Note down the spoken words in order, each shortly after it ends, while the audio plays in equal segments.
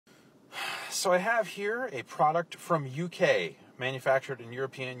So I have here a product from UK, manufactured in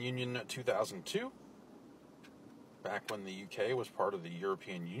European Union 2002. Back when the UK was part of the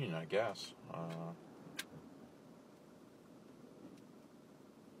European Union, I guess.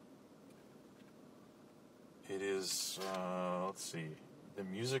 It is, let's see, the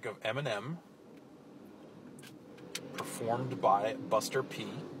music of Eminem, performed by Buster P.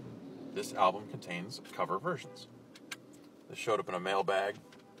 This album contains cover versions. This showed up in a mailbag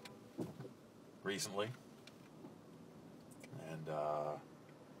recently. And,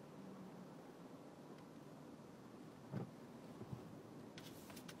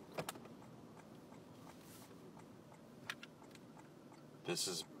 this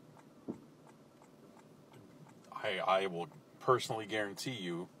is, I will personally guarantee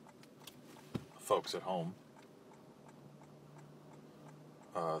you, folks at home,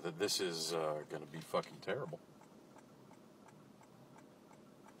 that this is going to be fucking terrible.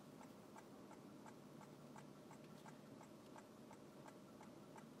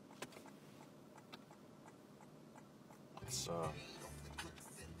 It's, I'm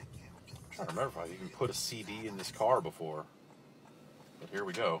trying to remember if I even put a CD in this car before. But here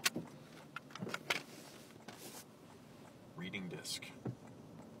we go. Reading disc.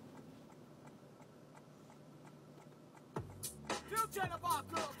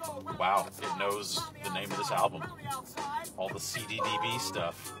 Wow, it knows the name of this album. All the CDDB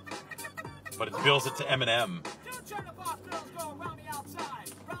stuff. But it bills it to Eminem.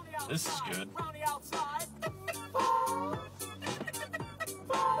 This is good.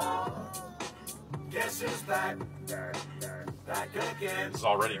 Guess who's back? Back again. This is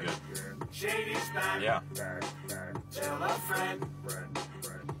already good. Shady's back. Yeah. Tell a friend.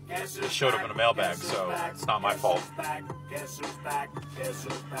 Guess who's It showed up back? in a mailbag, Guess who's so back? it's not my Guess fault. who's back? Guess who's back? Guess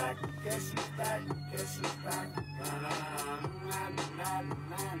who's back? Guess who's back? Guess who's back?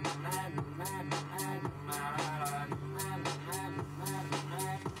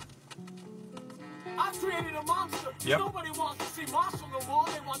 I've created a monster. Yep. Nobody wants to see Marshall no more.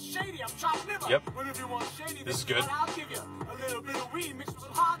 They want Shady. I'm chopped liver. Yep. But if you want Shady, This is then good. I'll give you a little bit of weed mixed with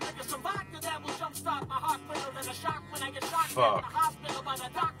some hot liquor, some vodka that will jumpstart my heart quicker than a shock when I get shocked Fuck. at the hospital by the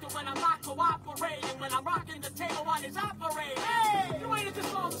doctor when I'm not cooperating, when I'm rocking the table while he's operating. Hey, you waited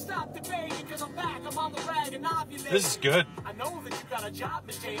this long to stop debating, cause I'm back, I'm on the rag and ovulating. This is good. I know that you got a job,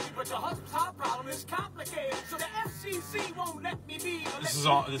 Miss Shady, but your husband's heart problem is complicated. So the FCC won't let me be. This is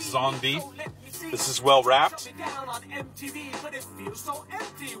on beat. So let me see. This is well wrapped. Shut me down on MTV, but it feels so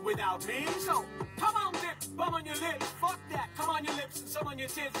empty without me. So come on, dip, bum on your lips, fuck that. Come on your lips and some on your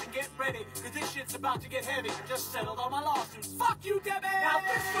tits and get ready, cause this shit's about to get heavy. I just settled all my lawsuits. Fuck you, Debbie. Now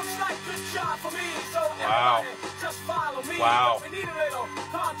this looks like good job for me. So Wow. everybody, just follow me. Wow. We need a little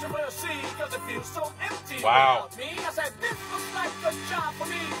controversy, cause it feels so empty Wow. without me. I said this looks like good job for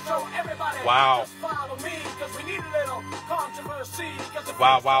me. So everybody, Wow. just follow me, cause we need a little controversy, cause it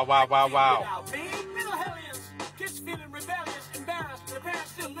Wow, feels wow, so wow, wow, empty wow. without me. Middle hellions, kids feeling rebellious, embarrassed, their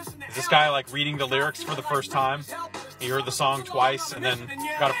parents still listen to Is this guy like reading the lyrics for the first time? He heard the song twice and then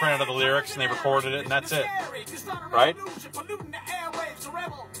got a print of the lyrics and they recorded it and that's it. Right?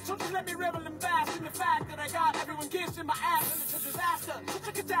 So just let me revel and bask in the fact that I got everyone kissing my ass and it's a disaster. Such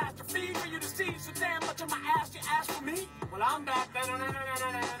a catastrophe for you to see so damn much of my ass. You ask for me? Well, I'm back.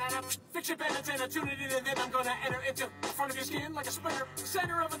 Fix your bandits and tune it in and then I'm gonna enter into the front of your skin like a splinter.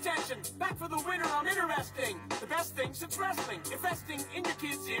 Center of attention. Back for the winner, I'm interesting. The best thing since wrestling. Investing in your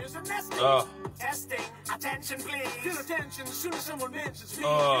kids' ears and nesting. Testing. Attention, please. Get attention as soon as someone mentions me.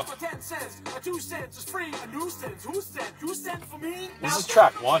 Here's my 10 cents. My 2 cents is free. A nuisance. Who sent? Who sent for me? This is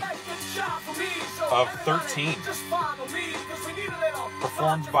track 1 of of 13. Just follow me, 'cause we need a little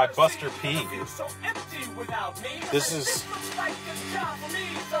Performed by Buster P. So empty without me. This is- This looks like a job for me.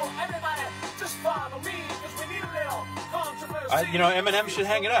 So everybody, just follow me, 'cause we need a little controversy. You know, Eminem should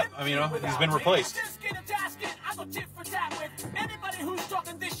hang it up. I mean, you know, he's been replaced. Just get a tasket. I go tit for tat with anybody who's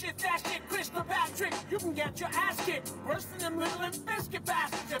talking this shit, that shit, Christopher Patrick. You can get your ass kicked. Worse than them little and biscuit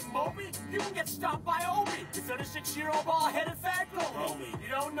bastards at Moby. You can get stomped by Obi. You 36-year-old ball-headed fat girl. You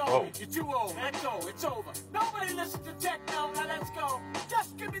don't know me. You're too old. Let go. It's over. Nobody listens to techno. Now let's go.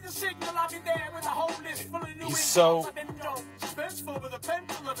 Just give me the signal. I'll be there with a whole list full of new He's so- I've been suspenseful with a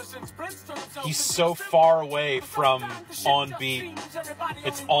pencil ever since Prince turned himself He's into so a symbol. far away The first from time the shit on just beat. seems everybody It's only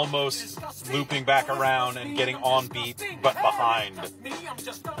wants to almost discuss me. looping back Well, around it's and me, getting I'm on just beat, a thing. but Hey, behind. it's just me, I'm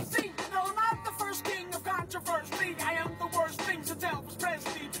just a thing. No, I'm not the first king of controversy. I am the worst thing since Elvis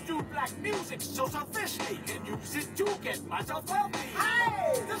Presley to do black music so selfishly and use it to get myself wealthy.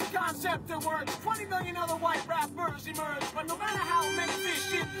 Hey, this concept that works. 20 million other white rappers emerge, but no matter how many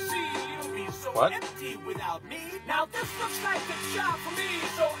fish in the sea, it'll be so What? empty without me. Now this looks like a job for me,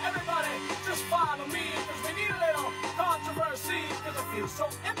 so everybody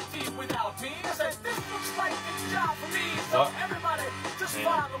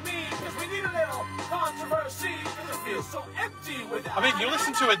I mean, if you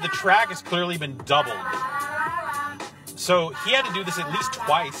listen to it, the track has clearly been doubled. So he had to do this at least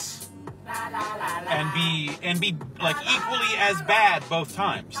twice and be like equally as bad both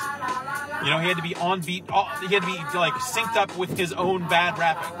times. You know, he had to be on beat. He had to be like synced up with his own bad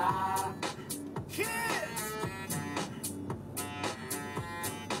rapping.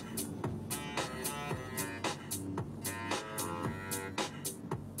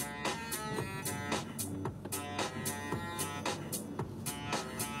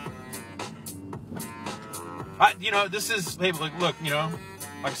 You know, this is, hey, look, you know,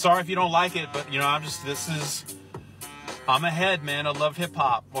 like, sorry if you don't like it, but, you know, I'm ahead, man. I love hip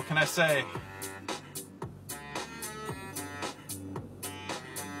hop. What can I say?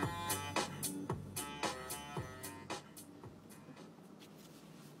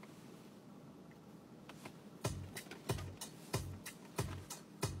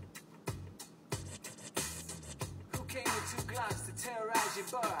 Who came with 2 Glocks to terrorize your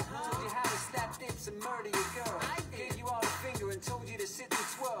bar? Told you how to snap dips and murder your girl. Gave you all a finger and told you to sit and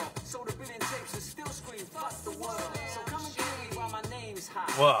twirl. Sold a billion tapes and still scream, fuck the world. So come and get me while my name's hot.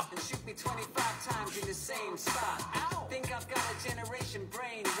 Whoa. And shoot me 25 times in the same spot. Think I've got a generation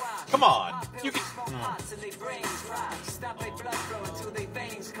brain wash. Come on. Pop You pills can. and smoke pots and they brains rot. Stop their blood flow until they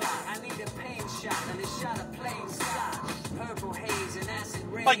veins clot. I need a pain shot and a shot of plain scotch. Purple haze and acid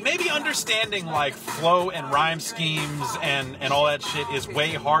rain. Like, maybe understanding, like, flow and rhyme schemes and all that shit is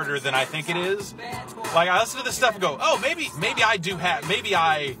way harder than I think it is. Like, I listen to this stuff and go, oh, maybe I do have, maybe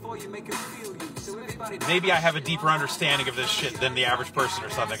I have a deeper understanding of this shit than the average person or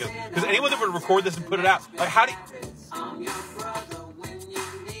something. Because anyone that would record this and put it out, like, how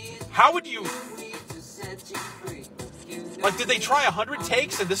would you, like, did they try 100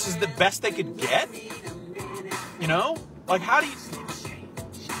 takes and this is the best they could get? You know? Like, how do you...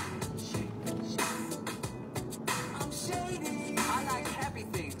 I like happy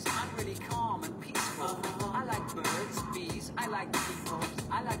things. I'm really calm and peaceful. I like birds, bees. I like people.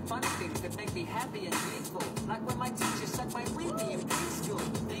 I like funny things that make me happy and gleeful. Like when my teacher sucked my weenie in preschool.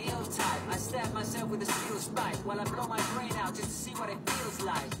 The ill type. I stab myself with a steel spike while I blow my brain out just to see what it feels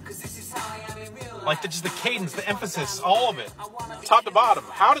like. Cause this is how I am in real life. Like, just the cadence, the emphasis, all of it. Top to bottom.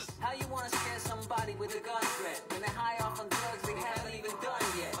 How you want to scare somebody with a gun threat when they're high off on drugs they haven't even done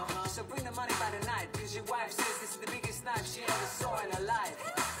yet? So bring the money by the night, cause your wife says this is the biggest knife she ever saw in her life.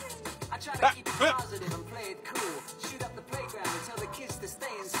 I try to keep it positive and play it cool. Shoot up the playground and tell the kids to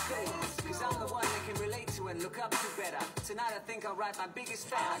stay in school. Cause I'm the one they can relate to and look up to better. Tonight I think I'll write my biggest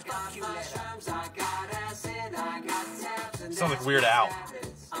fan. I got mushrooms, I got acid, I got tabs, and sounds like Weird Al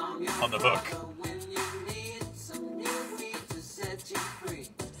on the hook.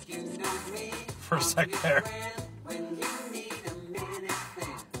 For a sec there.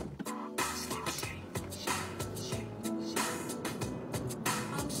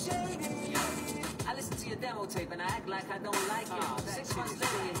 I listen to your demo tape and I act like I don't like it. 6 months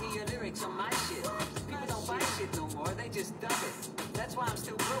later you hear your lyrics on my shit. People don't buy shit no more, they just dub it. That's why I'm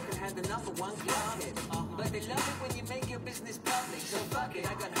still broken, had the #1 club hit. But they love it when you make your business public. So fuck it,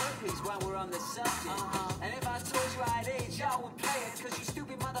 I got herpes while we're on the subject. And if I told you I'd age, y'all would play it. Cause you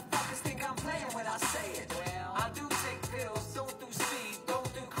stupid motherfuckers think I'm playing when I say it. I do take pills, don't do speed,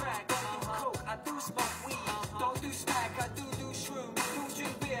 don't do crack, don't do coke, I do smoke weed, don't do smack, I do shrooms, do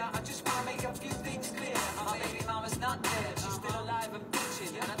drink beer. I just wanna make a few things clear. My baby mama's not dead, she's still alive and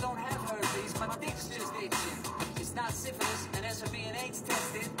bitching. And I don't have herpes, my dick's just itching. It's not syphilis, and as for being AIDS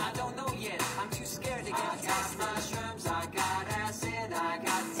tested, I don't know yet. I'm too scared to get tested. I got mushrooms, I got acid, I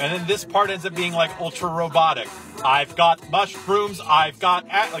got... And then this part ends up being like ultra robotic. I've got mushrooms, I've got...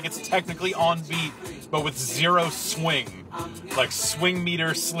 Like, it's technically on beat, but with zero swing. Like, swing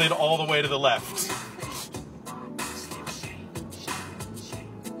meter slid all the way to the left.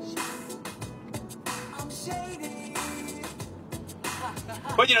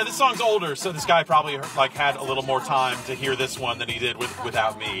 But, you know, this song's older, so this guy probably, like, had a little more time to hear this one than he did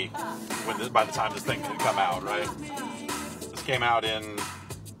Without Me by the time this thing had come out, right? This came out in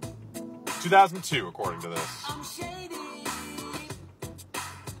 2002, according to this.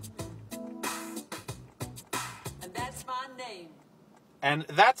 And that's my name. And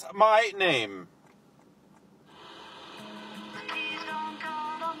that's my name.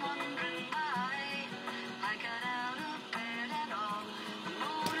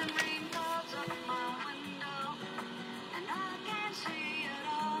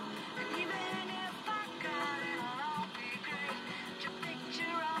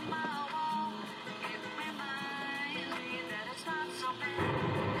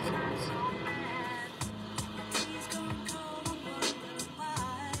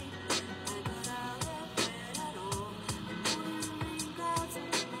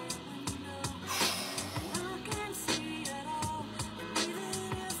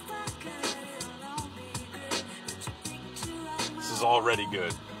 is already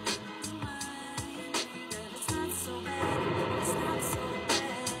good.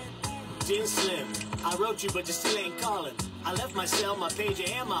 Dear Slim, I wrote you, but you still ain't calling. I left my cell, my pager,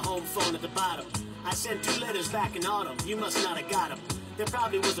 and my home phone at the bottom. I sent 2 letters back in autumn. You must not have got them. There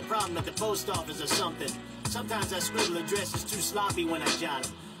probably was a problem at the post office or something. Sometimes I scribble addresses too sloppy when I jot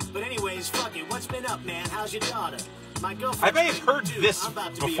them. But anyways, fuck it. What's been up, man? How's your daughter? My girlfriend. I may have heard this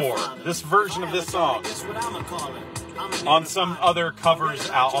before. This version of this song. On some other covers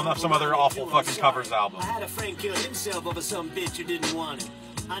album. On some other awful fucking covers album. I had a friend kill himself over some bitch who didn't want him.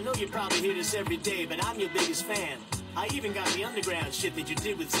 I know you probably hear this every day, but I'm your biggest fan. I even got the underground shit that you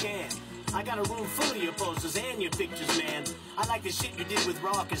did with Scan. I got a room full of your posters and your pictures, man. I like the shit you did with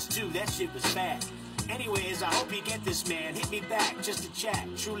Rockers, too. That shit was fat. Anyways, I hope you get this, man. Hit me back just to chat.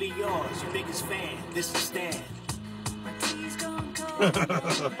 Truly yours, your biggest fan. This is Stan.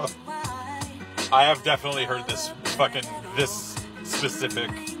 I have definitely heard this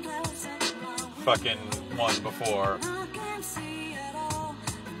specific fucking one before.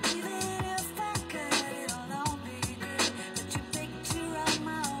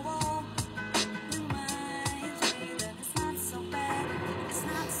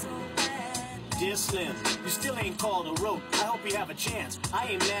 Dear Slim, you still ain't called or wrote. I hope you have a chance. I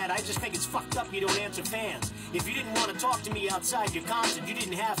ain't mad, I just think it's fucked up you don't answer fans. If you didn't want to talk to me outside your concert, you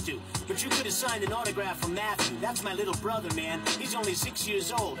didn't have to. But you could have signed an autograph from Matthew. That's my little brother, man. He's only 6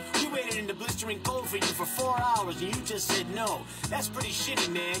 years old. We waited in the blistering cold for you for 4 hours, and you just said no. That's pretty shitty,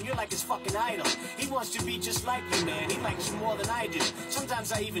 man. You're like his fucking idol. He wants to be just like you, man. He likes you more than I do.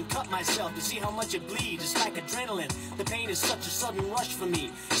 Sometimes I even cut myself to see how much it bleeds. It's like adrenaline. The pain is such a sudden rush for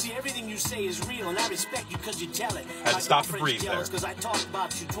me. See, everything you say is real, and I respect you because you tell it. Had to stop to breathe there. Because I talk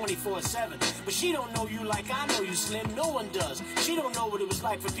about you 24/7. But she don't know you like I know you, Slim. No one does. She don't know what it was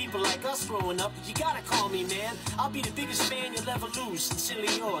like for people like us growing up. You gotta call me, man. I'll be the biggest fan you'll ever lose.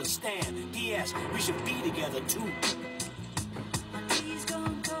 Sincerely yours, Stan. P.S. We should be together, too.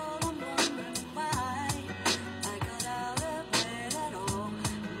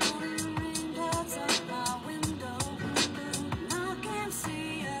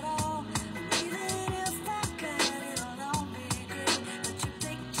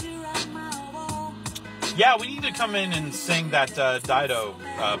 Yeah, we need to come in and sing that Dido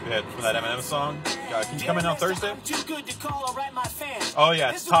bit from that Eminem song. Can you come in on Thursday? Oh yeah,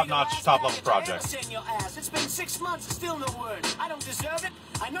 it's top-notch, top-level project. It's been 6 months and still no word. I don't deserve it.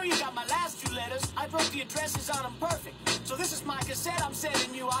 I know you got my last 2 letters. I wrote the addresses on them perfect. So this is my cassette I'm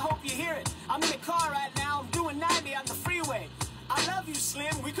sending you. I hope you hear it. I'm in the car right now. I'm doing 90 on the freeway. I love you,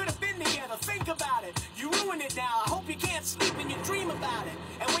 Slim. We could have been together. Think about it. You ruined it now. I hope you can't sleep and you dream about it.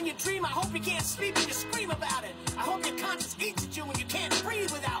 And when you dream, I hope you can't sleep and you scream about it. I hope your conscience eats at you when you can't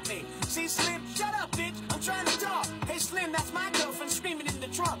breathe without me. See, Slim, shut up, bitch. I'm trying to talk. Hey, Slim, that's my girlfriend screaming in the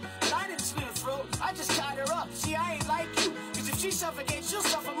trunk. But I didn't slit her throat. I just tied her up. See, I ain't like you. Because if she suffocates, she'll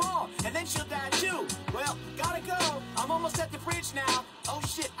suffer more. And then she'll die too. Well, gotta go. I'm almost at the bridge now. Oh,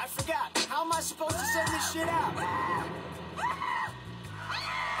 shit, I forgot. How am I supposed to send this shit out?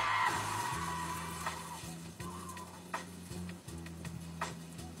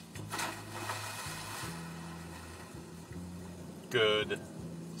 Good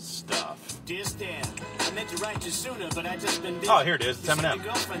stuff. Dear Stan, I meant to write you sooner, but I just been busy. Oh, here it is. It's Eminem. Your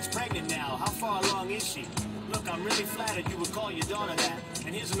girlfriend's pregnant now. How far along is she? Look, I'm really flattered you would call your daughter that.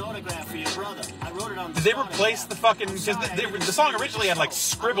 And here's an autograph for your brother. I wrote it on the Did they replace the fucking... Because the song originally had, like,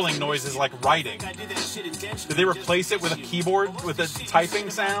 scribbling noises like writing. Did they replace it with a keyboard with a typing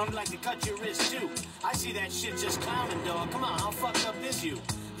sound? I'd like to cut your wrist, too. I see that shit just clowning, dog. Come on, how fucked up is you?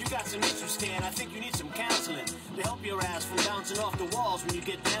 You got some issues, Stan. I think you need some counseling to help your ass from bouncing off the walls when you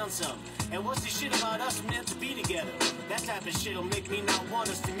get down some. And what's the shit about us meant to be together? That type of shit'll make me not want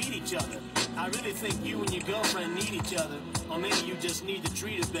us to meet each other. I really think you and your girlfriend need each other. Or maybe you just need to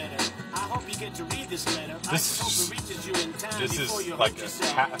treat her better. I hope you get to read this letter. I hope it reaches you in time before you hurt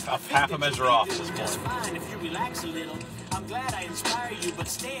yourself. half a measure off this point. Just fine if you relax a little. I'm glad I inspire you, but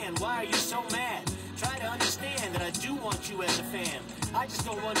Stan, why are you so mad? Try to understand that I do want you as a fan. I just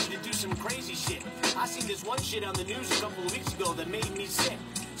don't want you to do some crazy shit. I seen this one shit on the news a couple of weeks ago that made me sick.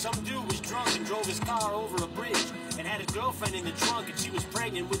 Some dude was drunk and drove his car over a bridge and had a girlfriend in the trunk and she was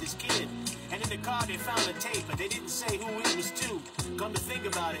pregnant with his kid. And in the car they found a tape, but they didn't say who it was to. Come to think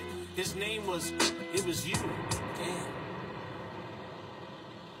about it, his name was, it was you.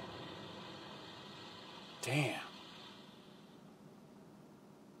 Damn.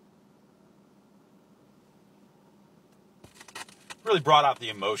 Really brought out the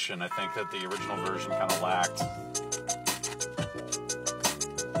emotion, I think, that the original version kind of lacked.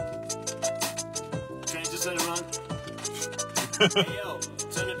 Can I just let it run? Hey yo,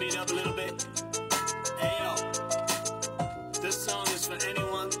 turn the beat up a little bit. Hey yo, this song is for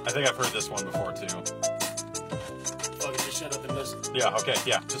anyone. I think I've heard this one before too. Fuck it, just shut up and listen. Yeah, okay,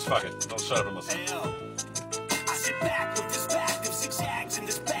 yeah, just fuck it. Don't shut up and listen. Hey yo, I sit back with this bag of zigzags in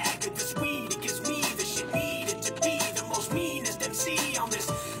this bag of this weed. It gives me the shit needed to be the most meanest MC on this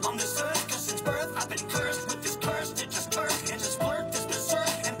earth. Cause since birth I've been cursed with this curse to just curse and just flirt this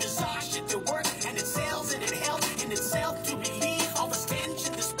berserk and bizarre shit to work. And it sells and it helps in itself to relieve all the stench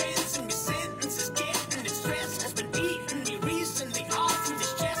and dispense and me sentences getting its stress has been eating me recently all through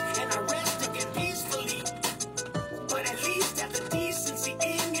this chest and I rest again peacefully. But at least have the decency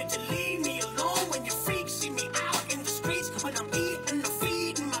in you to leave me alone when you freaks see me out in the streets when I'm eating or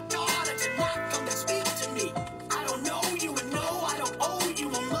feeding my daughter to not come and speak to me. I don't know you and no, I don't owe you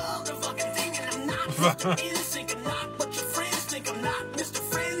a motherfucking thing and I'm not Mr. Insync and not what your friends think I'm not Mr.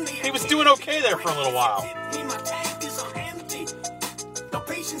 Friendly. He was doing okay there for a little while. My tank is on empty. No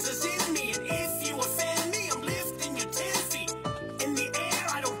patience is in me, and if you offend me, I'm lifting you 10 feet in the air.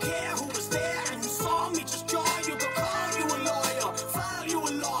 I don't care who was there and you saw me. Just joy, you go call you a lawyer, file you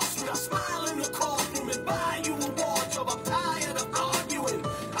a lawsuit. I'll smile in the courtroom and buy you a wardrobe. I'm tired of arguing.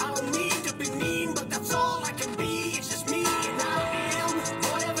 I don't mean to be mean, but that's all I can be. It's just me, and I am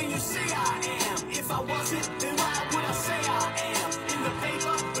whatever you say I am. If I wasn't, then why would I say I am? In the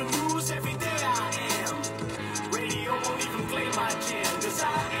paper, the news, every day I am. Radio won't even play my jam, cause I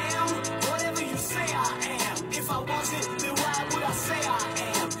am whatever you say I am. If I wasn't, then why would I say I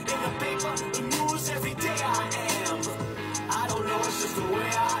am? In the paper, the news, every day I am. I don't know, it's just the way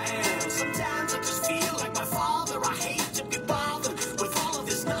I am. Sometimes I just feel like my father. I hate to be bothered with all of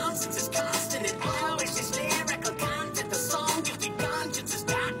this nonsense. It's constant and always hysterical content. The song guilty conscience has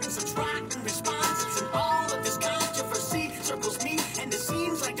gotten such rotten responses, and all of this controversy circles me, and it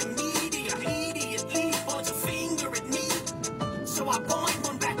seems like the media immediately points a finger at me. So I point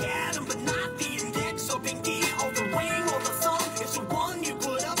one back at him, but not the index or pinky or the ring or the thumb. It's the one you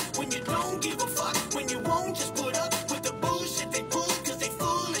put up when you don't give a fuck, when you won't just put up with the bullshit they pull, cause they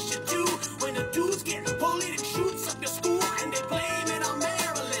foolish you too. When a dude's getting bullied and shoots up your school, and they blame it on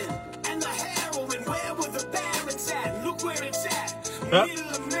Maryland and the heroin. Where were the parents at? Look where it's at. Yep.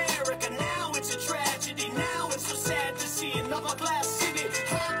 Middle America, now it's a tragedy. Now it's so sad to see another glass city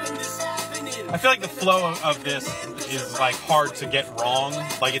happen. This happening. I feel like the flow of this is like hard to get wrong.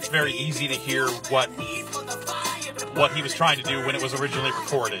 Like it's very easy to hear what he was trying to do when it was originally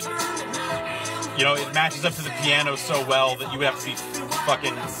recorded. You know, it matches up to the piano so well that you would have to be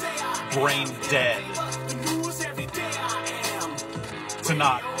fucking brain dead to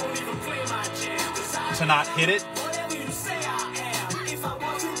not hit it.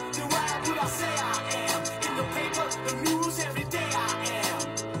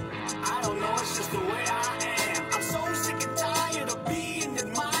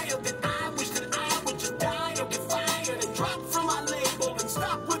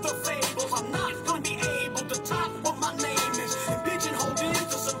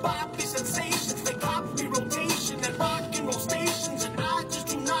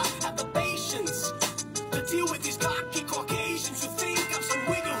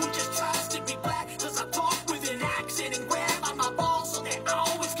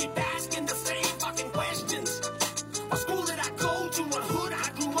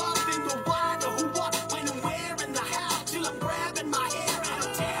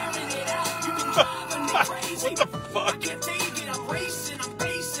 What the fuck? I can't take it, I'm racing, I'm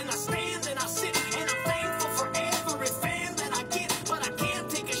pacing, I stand and I sit, and I'm thankful for every fan that I get, but I can't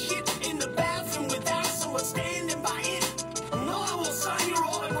take a shit in the bathroom without someone standing by it. No, I will sign your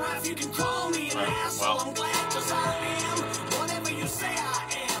autograph, you can call me an asshole, I'm glad, cause I am whatever you say I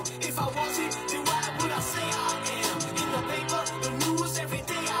am. If I wasn't, then why would I say I am? In the paper, the news, every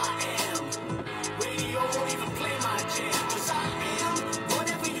day I am. Radio won't even play my jam, cause I am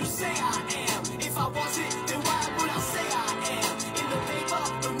whatever you say I am. If I wasn't, then why would I say I am? In the paper,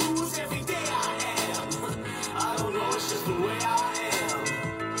 the news, every day I am. I don't know, it's just the way I am.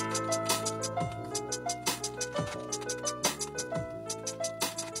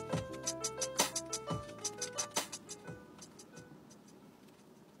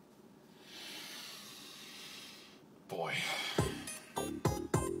 Boy.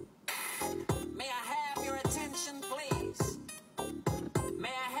 May I have your attention, please? May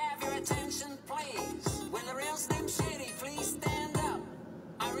I have your attention, please? Will the real Slim Shady please stand up?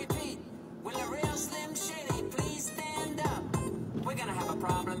 I repeat, will the real Slim Shady please stand up? We're gonna have a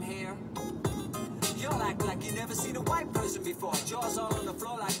problem here. You'll act like you never seen a white person before. Jaws all on the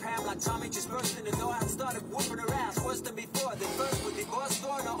floor like Pam, like Tommy just burst in the door and started whooping her ass worse than before. Then first with the boss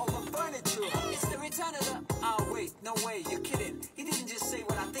throwing her over furniture. It's the return of the... Oh wait, no way, you're kidding.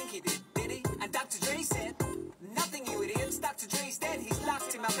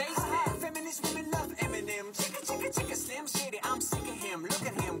 in my basement. Feminist women love Eminem. Chicka, chicka, chicka, Slim Shady. I'm sick of him. Look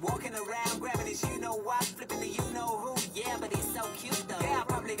at him walking around, grabbing his you-know-what, flipping the you-know-who. Yeah, but he's so cute, though. Yeah, I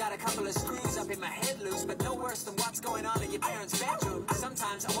probably got a couple of screws up in my head loose, but no worse than what's going on in your parents' bedroom.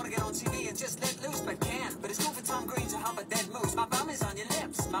 Sometimes I want to get on TV and just let loose, but can't. But it's cool for Tom Green to help a dead moose. My bum is on your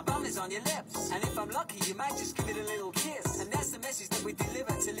lips. My bum is on your lips. And if I'm lucky, you might just give it a little kiss. And that's the message that we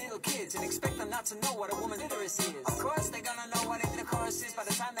deliver to little kids and expect them not to know what a woman's literacy is. Of course, they're gonna know what in the chorus is by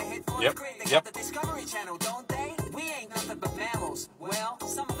the time they hit 4th grade. They got the Discovery Channel, don't they? We ain't nothing but mammals. Well,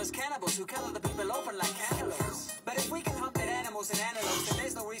 some of us cannibals who kill other people open like cantaloupes. But if we can hunt dead animals and antelopes, then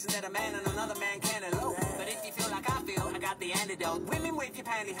there's no reason that a man and another man can't elope. But if you feel like I feel, I got the antidote. Women wave your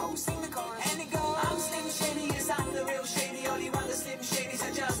pantyhose, sing the chorus, and it goes. I'm Slim Shady, yes, I'm the real Shady. All you other Slim Shadys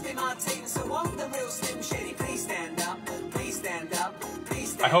are just imitating. So won't the real Slim Shady please stand up? Please stand up.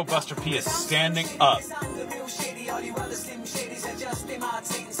 Please stand up. I hope Buster P is standing up. I'm the real Shady. All you other Slim Shadys are just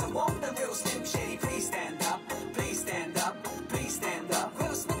imitating. So won't the real Slim Shady please stand up? Please stand up. Please stand up.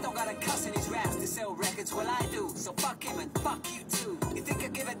 Will Smith don't got a cuss in his raps to sell records. Well, I do. So fuck him and fuck you too. You think I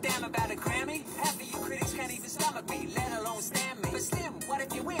give a damn about a Grammy? Half of you critics can't even stomach me, let alone stand me. But Slim, what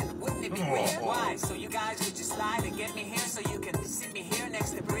if you win? Wouldn't it be weird? Why? So you guys would just lie to get me here so you can sit me here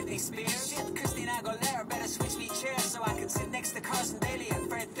next to Britney Spears? Shit, Christina Aguilera better switch me chairs so I can sit next to Carson Daly and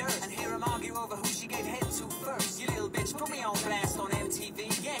Fred Durst and hear them argue over who she gave head to first. You little bitch, put me on blast on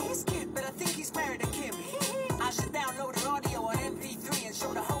MTV. Yeah, he's cute, but I think he's married to Kim. I should download her audio on MP3 and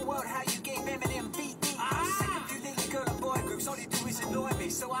show the whole world how you gave Eminem beat me. I'm sick of you little girl and boy groups, all you do is annoy me.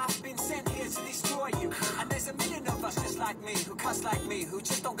 So I've been sent here to destroy you. And there's a million of us just like me, who cuss like me, who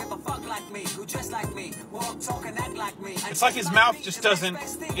just don't give a fuck like me, who dress like me, walk, talk, and act like me. It's like his mouth just doesn't,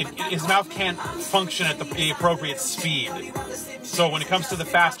 his mouth can't function at the appropriate speed. So when it comes to the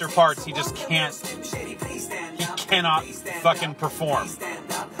faster parts, he just can't, he cannot fucking perform.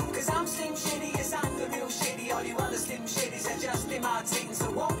 Cause I'm Slim Shady, yes, I'm the real Shady. All you other Slim Shadys are just imitating. So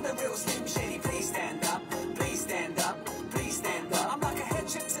won't the real Slim Shady please stand up? Please stand up. Please stand up. I'm like a head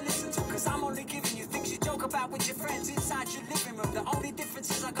trip to listen to, cause I'm only giving you things you joke about with your friends inside your living room. The only difference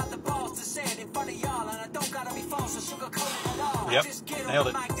is I got the balls to say it in front of y'all, and I don't gotta be false or sugarcoated at all. Yep, just get nailed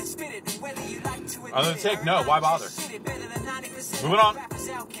on the it. mic and spit it, and whether you like to admit Other take, no, why bother? Moving on.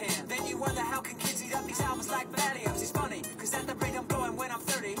 Then you wonder how can kids eat up these albums like Valiums. It's funny, cause at the rate I'm going when I'm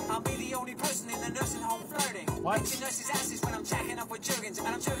 30, I'll be the only person in the nursing home flirting. What? Picture nurses' asses when I'm jacking up with Jergens, and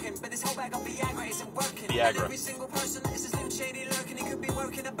I'm jerking, but this whole bag of Viagra isn't working. Viagra. And every single person is a Slim Shady lurking. He could be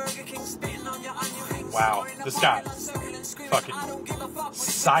working at Burger King, spitting on your onion rings. Wow, this guy fucking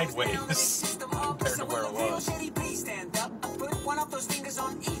sideways compared to where it was. Stand up, put one of those fingers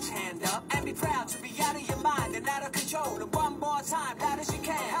on each hand up, and be proud to be out of your mind and out of control. And one more time, loud as you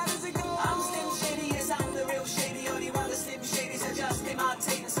can. How does it go? I'm Slim Shady, yes, I'm the real Shady. All you other Slim Shadys are just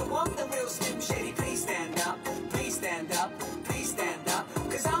imitating. So won't the real Slim Shady please stand up? Please stand up. Please stand up.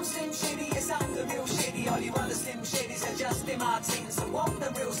 Cause I'm Slim Shady, yes, I'm the real Shady. All you other Slim Shadys are just imitating. So won't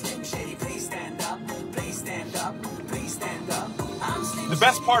the real Slim Shady please stand up? Please stand up. Please stand up. The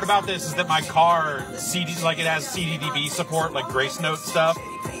best part about this is that my car CD, like it has CDDB support, like Grace Note stuff,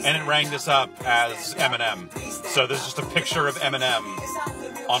 and it rang this up as Eminem. So there's just a picture of Eminem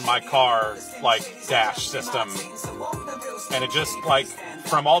on my car, like, dash system. And it just, like,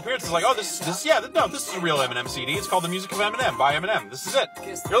 from all appearances, like, oh, this is a real Eminem CD. It's called The Music of Eminem by Eminem. This is it.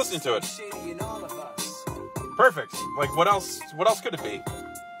 You're listening to it. Perfect. Like, what else could it be?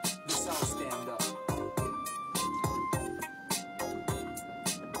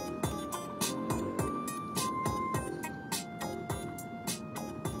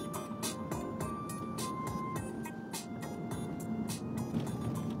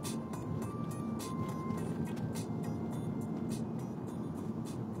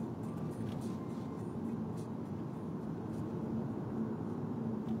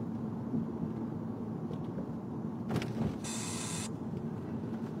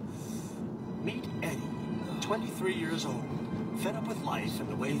 Meet Eddie, 23 years old, fed up with life and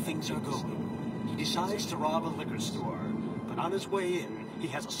the way things are going. He decides to rob a liquor store, but on his way in, he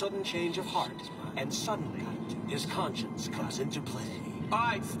has a sudden change of heart, and suddenly, his conscience comes into play. All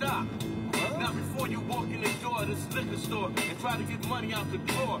right, stop. Now, before you walk in the door of this liquor store and try to get money out the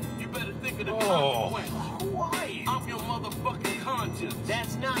drawer, you better think of the consequence. Who are you? I'm your motherfucking conscience.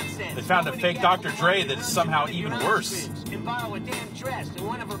 That's nonsense. They found a fake Dr. Dre that is somehow even worse. And borrow a damn dress and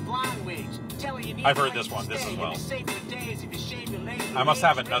one of her blonde wigs. Tell her you need I've heard this one, this as well. I I must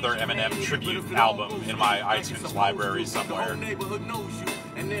have another Eminem tribute album in my iTunes library somewhere. The whole neighborhood knows you,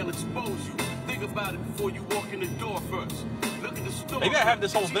 and they'll expose you. Think about it before you walk in the door first. Look at the store. Maybe I have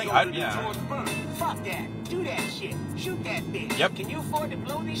this whole thing. Yeah. fuck that. Do that shit. Shoot that bitch. Yep. Can you afford to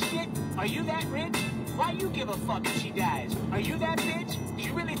blow this shit? Are you that rich? Why you give a fuck if she dies? Are you that bitch? Do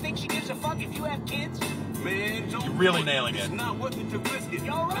you really think she gives a fuck if you have kids? Man, don't You're really nailing it. It's not worth it to risk it.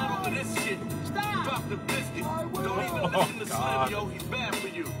 Yo, Not over this shit. Stop. Drop the biscuit. Don't even listen to God. Slim, yo. He's bad for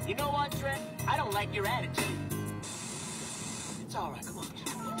you. You know what, Trent? I don't like your attitude. It's all right. Come on.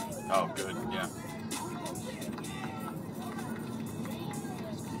 Oh, good. Yeah.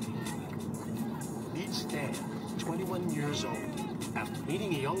 Meet Stan, 21 years old. After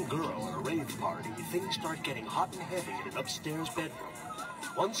meeting a young girl at a rave party, things start getting hot and heavy in an upstairs bedroom.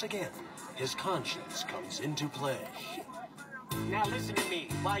 Once again, his conscience comes into play. Now listen to me.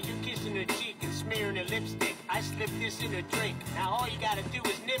 While you kissing her cheek and smearing her lipstick, I slip this in her drink. Now all you gotta do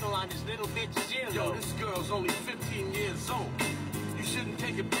is nibble on this little bitch's earlobe. Yo, this girl's only 15 years old. You shouldn't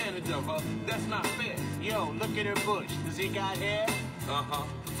take advantage of her. That's not fair. Yo, look at her bush. Does he got hair? Uh-huh.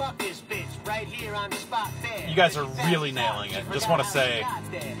 Fuck this bitch right here on the spot there. You guys are really nailing it. Just want to say,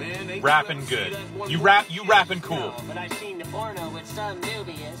 Man, they rapping good. You rapping cool. But I seen the porno with some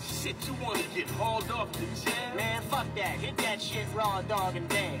dubious. Shit, you want to get hauled off the chair? Man, fuck that. Hit that shit raw, dog, and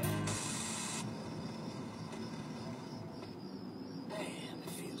damn. Man, it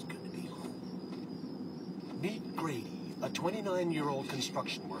feels good to be home. Meet Grady, a 29-year-old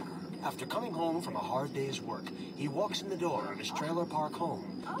construction worker. After coming home from a hard day's work, he walks in the door of his trailer park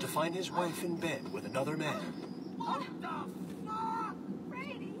home to find his wife in bed with another man. What the fuck?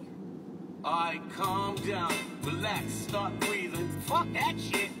 Brady? Alright, calm down. Relax. Start breathing. Fuck that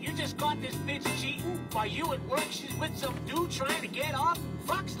shit. You just caught this bitch cheating while you at work. She's with some dude trying to get off.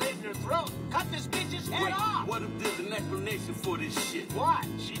 Fuck slit in her throat. Cut this bitch's head Wait, off. what if there's an explanation for this shit? What?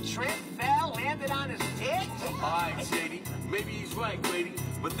 She tripped, fell, landed on his dick? Alright, Shady. Maybe he's right, Grady.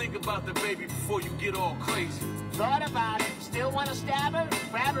 But think about the baby before you get all crazy. Thought about it. Still want to stab her?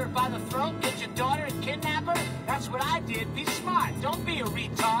 Grab her by the throat, get your daughter and kidnap her? That's what I did. Be smart. Don't be a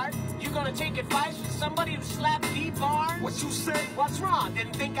retard. You gonna take advice from somebody who slapped D-Barnes? What you say? What's wrong?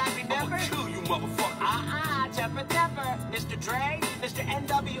 Didn't think I'd remember? I'ma kill you, motherfucker. Temper. Mr. Dre, Mr.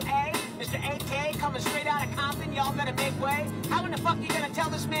 NWA, Mr. AK coming straight out of Compton. Y'all better make way. How in the fuck you gonna tell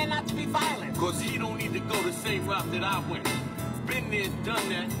this man not to be violent? Cause he don't need to go the same route that I went. Been there, done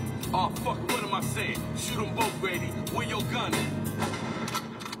that. Oh, fuck, what am I saying? Shoot them both, Grady. Where your gun at?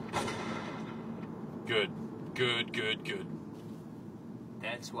 Good.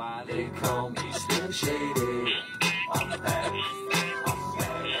 That's why they call me Slim Shady. I'm back.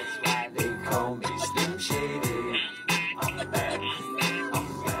 That's why they call me Slim Shady. I'm back.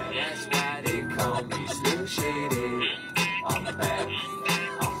 That's why they call me Slim Shady. I'm back.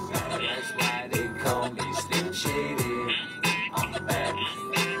 That's why they call me Slim Shady. I'm back.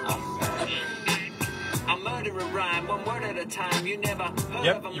 I murder a rhyme, one word at a time. You never heard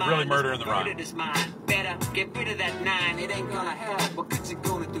Yep, of a you're really mind murdering that's the rhyme. murdered his mind. Better get rid of that 9. It ain't gonna help. What good's it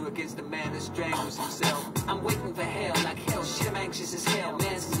gonna do against the man that strangles himself? I'm waiting for hell like hell. Shit, I'm anxious as hell.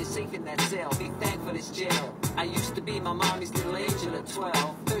 Man, since you're safe in that cell, be thankful it's jail. I used to be my mommy's little angel at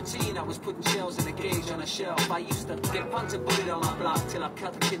 12. 13, I was putting shells in a cage on a shelf. I used to get punch and bullet on my block till I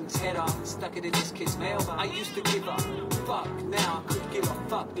cut the kitten's head off and stuck it in this kid's mail. I used to give a fuck. Now I could give a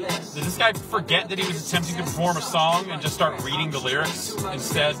fuck less. Did this guy forget that he was attempting to perform a song and just start reading the lyrics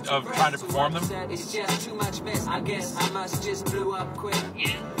instead of trying to perform them? It's just too much mess. I guess I must just blew up quick.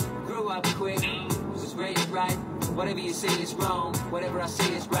 Grew up quick. Was raised right. Whatever you say is wrong. Whatever I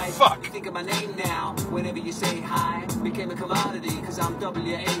say is right. Fuck. Think of my name now. Whenever you say hi, became a commodity. Cause I'm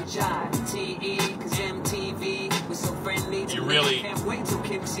W-H-I-T-E. Cause MTV was so friendly to You me. really- Can't wait till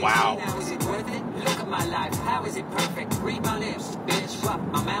Kim sees Wow. me. Now is it worth it? Look at my life. How is it perfect? Read my lips, bitch. What?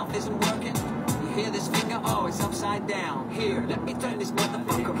 My mouth isn't working? You hear this finger? Oh, it's upside down. Here, let me turn this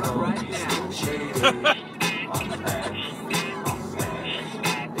motherfucker up right now.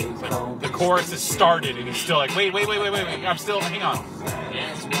 The chorus has started and he's still like, wait. I'm still, hang on.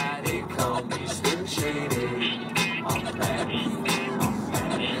 That's why they call me Slim Shady. I'm back.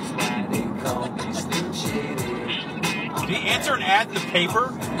 That's why they call me Slim Shady. Did he answer an ad in the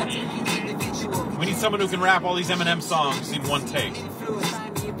paper? We need someone who can rap all these Eminem songs in one take. Influence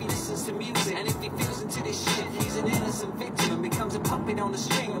me if he listens to music, and if he feels into this shit, he's an innocent victim and becomes a puppet on the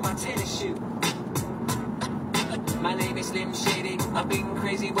string of my tennis shoe. My name is Slim Shady. I've been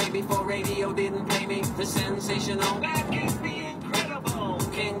crazy way before radio didn't play me. The sensational, that is the incredible.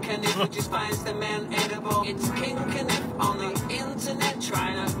 King Kniff, which just finds the man edible. It's King Kniff on the internet,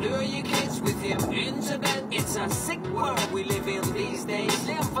 trying to lure you kids with him into bed. It's a sick world we live in these days.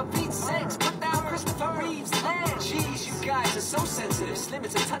 Slim, for Pete's sakes, put down Christopher Reeve's leg. Jeez, you guys are so sensitive. Slim,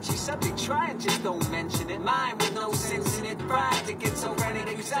 it's a touchy subject. Try and just don't mention it. Mine with no sense in it. Pride to get so ready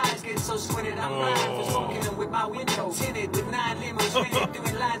that your eyes get so sweated I'm blind for smoking them with my window tinted with 9 limos rented,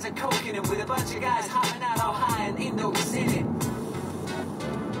 doing lines of coke in them with a bunch of guys hopping out all high and Indo's in it.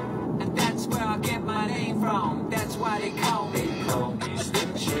 And that's where I get my name from. That's why they call me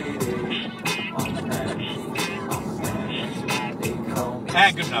Slim Shady.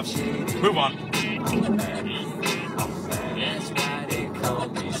 Good enough. Move on. That's why they call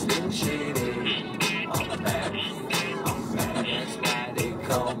me Slim Shady. That's why they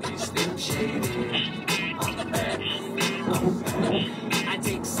call me Slim Shady. I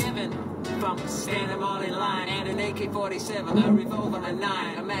take 7 from stand them all in line and an AK-47, a revolver, a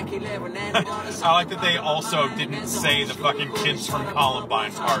 9, a Mac 11, and I like that they also didn't say the fucking kids from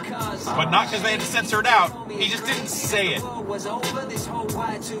Columbine part, but not because they had to censor it out. He just didn't say it. Was over this whole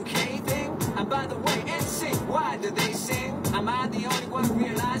Y2K thing. And by the way, NSYNC, why do they sing? Am I the only one who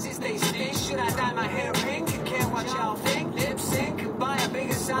realizes they stink? Should I dye my hair pink and care what y'all think? Lip sync and buy a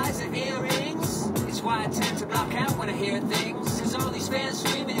bigger size of earrings. It's why I tend to block out when I hear things. Cause all these fans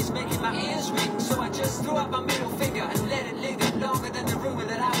screaming is making my ears ring. So I just threw up my middle finger and let it linger longer than the rumor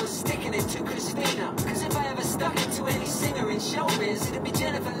that I was sticking it to Christina. Cause if I ever stuck it to any singer in showbiz, it'd be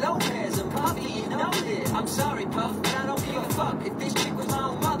Jennifer Lopez and Puffy, you know this. I'm sorry, Puff, but I don't give a fuck. If this chick was my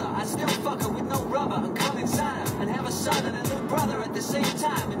own mother, I'd still fuck her with no rubber and come inside her and have a son and a little brother at the same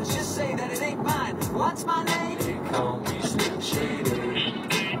time and just say that it ain't mine. What's my name? They call me Slim Shady.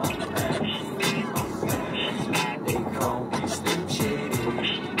 They call me Slim Shady.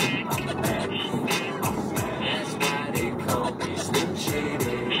 That's why they call me Slim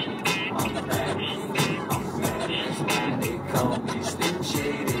Shady. That's why they call me Slim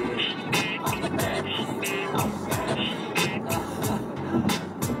Shady.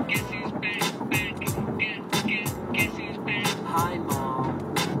 Hi,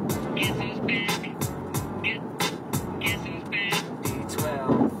 Mom. Guess who's back? Guess who's back?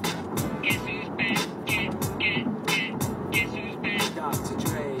 D12. Guess who's back? Guess who's back? Dr.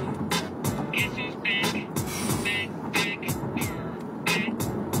 Dre. Guess who's back? Back.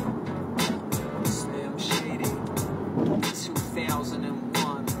 Slim Shady.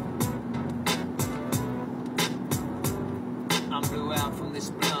 2001. I'm blew out from this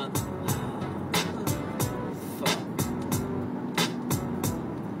blunt. Fuck.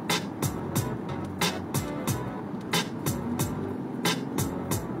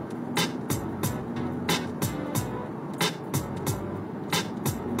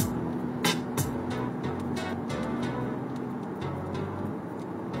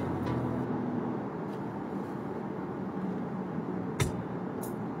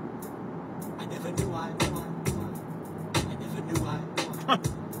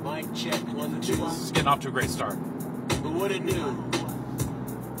 Mic check, 1, 2. This is getting off to a great start. Who woulda knew?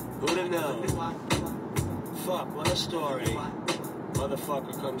 Who'da known? Fuck, what a story.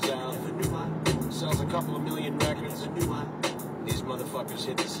 Motherfucker comes out, sells a couple of million records. These motherfuckers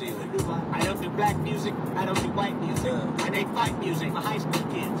hit the ceiling. I don't do black music, I don't do white music. I make fight music for high school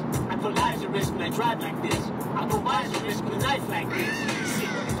kids. I put lives at risk when I drive like this. I put lives at risk with a knife like this. See,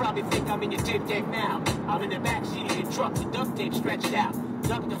 you probably think I'm in your tape deck now. I'm in the backseat of your truck with duct tape stretched out.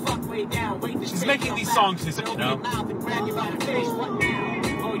 Duck the fuck way down, waiting to He's making these songs his own, you know? Mouth and grab you by the face. What now?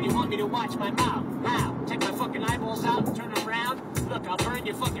 Oh, you want me to watch my mouth? Wow. Take my fucking eyeballs out and turn them around? Look, I'll burn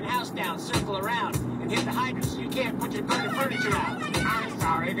your fucking house down, circle around, and hit the hydrant so you can't put your burning furniture out. I'm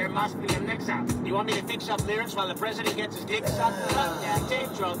sorry, there must be a mix-up. You want me to fix up lyrics while the president gets his dick sucked? Fuck that,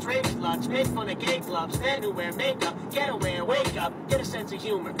 take drugs, rape sluts, make fun of gay clubs, men who wear makeup, get away and wake up, get a sense of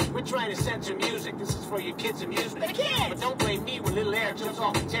humor. We're trying to censor music, this is for your kids' amusement. The kids! But don't blame me when little Eric jumps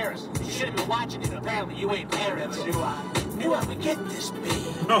off the terrace. You should have been watching it, apparently you ain't parents. Knew I would get this big.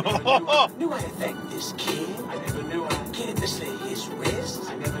 Knew I'd affect this kid. I never knew I'd get him to slit his wrist.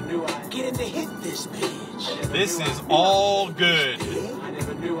 I never knew I'd get him to hit this bitch. This is all good. I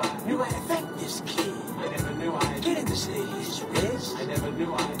never knew I'd affect this kid. I never knew I'd get him to slit his wrist. I never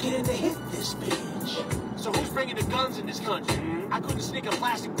knew I'd get him to hit this bitch. So who's bringing the guns in this country? I couldn't sneak a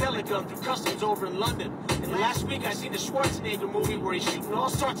plastic pellet gun through customs over in London. And last week I seen the Schwarzenegger movie where he's shooting all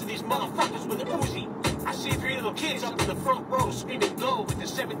sorts of these motherfuckers with a Uzi. I see 3 little kids up in the front row screaming go with their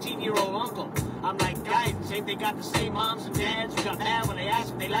 17-year-old uncle. I'm like, guidance, ain't they got the same moms and dads who got mad when they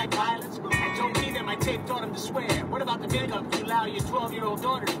asked if they like violence? I told me that my tape taught him to swear. What about the makeup you allow your 12-year-old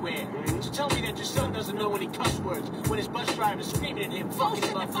daughter to wear? So tell me that your son doesn't know any cuss words when his bus driver's screaming at him, fucking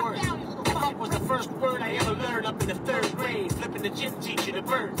him up words. Fuck was the first word I ever learned up in the 3rd grade, flipping the gym teacher to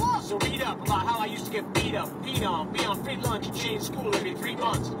birds. So read up about how I used to get beat up, beat on, be on free lunch and change school every 3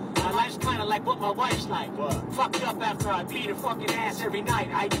 months. My life's kinda like what my wife's like. What? Fucked up after I beat her fucking ass every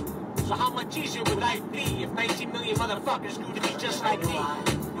night. So how much easier would life be if 19 million motherfuckers grew to be just like me?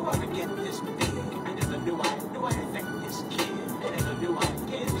 knew I would get this big. I never knew I'd affect this kid. I never knew I'd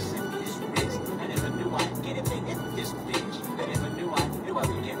get it in his wrist. I never knew I'd get it in this bitch. I never knew I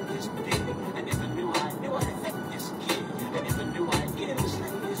would get this big. I never knew I'd affect this kid. I never knew I'd get it in his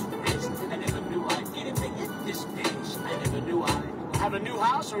wrist. I never knew I'd get it in this bitch. I never knew I'd have a new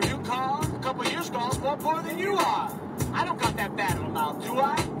house or a new car. A couple years ago, I was more poor than you are. I don't got that bad of a mouth, do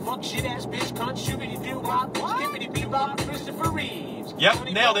I? Fuck shit ass bitch, cunt, shoobity doo wop, skippity bebop, Christopher Reeves.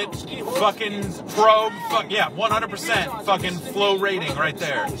 Yep, nailed it. Fucking pro, yeah, 100% fucking flow rating right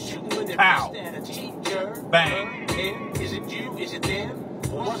there. Pow. Bang. Is it you? Is it them?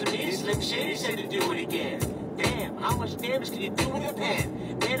 Or was it me? Slim Shady said to do it again. Damn, how much damage can you do with a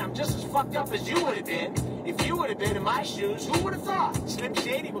pen? Man, I'm just as fucked up as you would have been. If you would have been in my shoes, who would have thought? Slim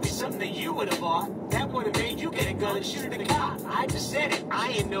Shady would be something that you would have bought. That would have made you get a gun and shoot at a cop. I just said it.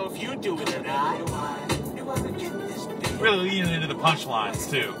 I didn't know if you'd do it or not. Really leaning into the punchlines,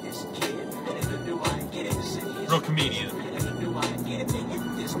 too. Real comedian.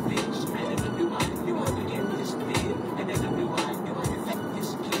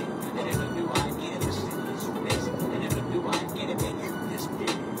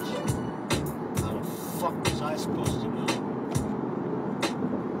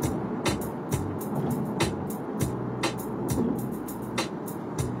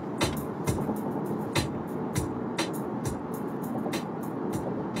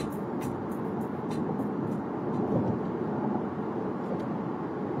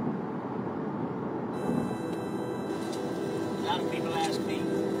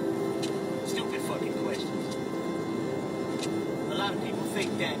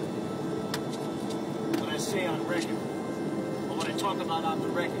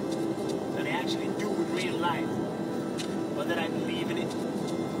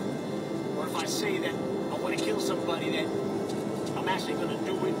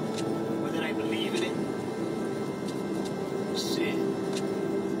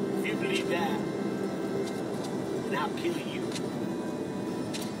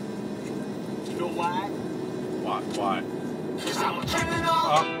 Why?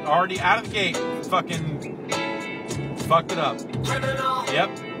 Already out of the gate, fucking fucked it up. Yep,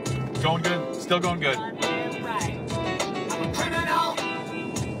 going good, still going good.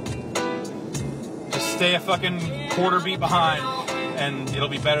 Just stay a fucking quarter beat behind, and it'll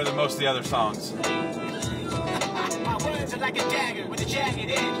be better than most of the other songs. My words are like a dagger with a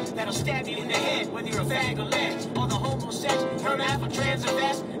jagged edge that'll stab you in the head whether you're a fag or ledge. Or the homo sex, hermaph or trans or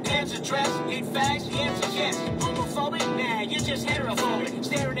vest, dance or dress, eat fags, the answer's yes. Homophobic? Nah, you're just heterophobic.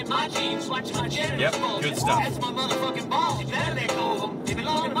 Staring at my jeans, watching my genitals. Yep, good stuff. That's my motherfucking balls. You better let go of them. They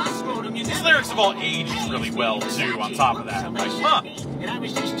belong in my scrotum. These lyrics have all aged really well, too, on top of that. Like, huh. And I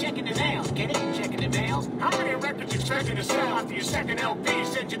was just checking the mail. Get it? Checking the mail? How many records you expecting to sell after your second LP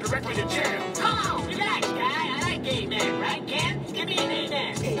sent you directly to jail? Come on, relax, guy. I like gay men, right, Ken? Give me an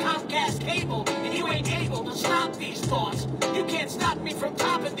amen. Comcast cable, and you ain't able to stop these thoughts. You can't stop me from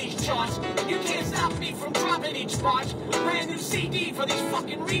topping these charts. You can't stop me from dropping each March. A brand new CD for these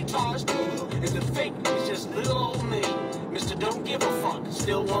fucking retards. It's a fake, it's just little old me. Mr. Don't give a fuck,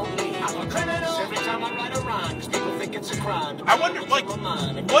 still won't leave. I'm a criminal. Every time I write a rhyme, because people think it's a crime. I wonder, like,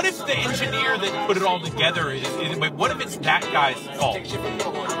 what if the engineer that put it all together what if it's that guy's fault?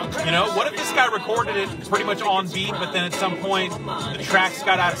 You know, what if this guy recorded it pretty much on beat, but then at some point the tracks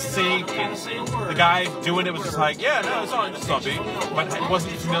got out of sync, and the guy doing it was just like, yeah, no, it's on beat, but it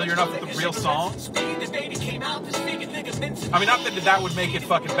wasn't familiar enough with the real song? I mean, not that would make it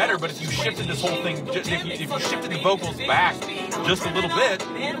fucking better, but if you shifted this whole thing, if you shifted the vocals back just a little bit,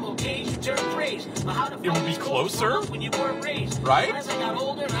 it would be closer, right? As I got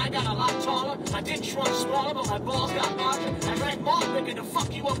older, I got a lot taller. I did shrunk smaller, but my balls got larger. I drank more liquor to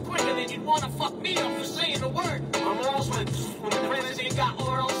fuck you up quicker than you'd want to fuck me up for saying a word. My morals when the president got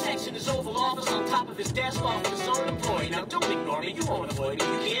oral sex in his Oval Office on top of his desk off his own employee. Now don't ignore me, you won't avoid me.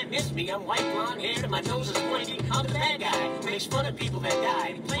 You can't miss me. I'm white, blonde haired, and my nose is pointy. I'm the bad guy who makes fun of people that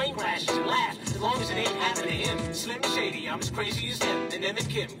died. Plane crashes and laughs, as long as it ain't happening to him. Slim Shady, I'm as crazy as him, and Em and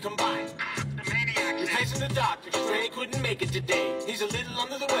Kim combined. You're facing the doctor, Dre couldn't make it today. He's a little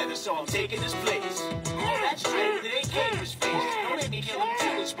under the weather, so I'm taking his place. Oh, that's Dre with an AK to his face. Don't make me kill him too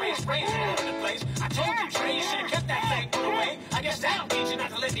and sprays all over the place. I told you, Dre, you should have kept that thing put away. I guess that'll teach you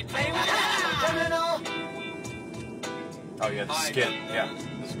not to let me play with criminal. Oh yeah, the skit. Yeah,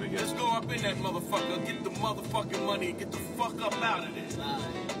 this will be good. Let's go up in that motherfucker, get the motherfucking money, and get the fuck up out of there.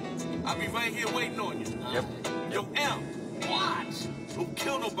 I'll be right here waiting on you. Yep. Yo, M. What? Don't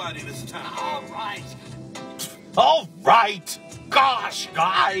kill nobody this time. All right. All right. Gosh,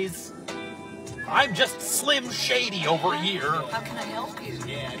 guys. I'm just Slim Shady over here. How can I help you?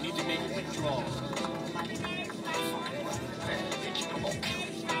 Yeah, I need to make a withdrawal.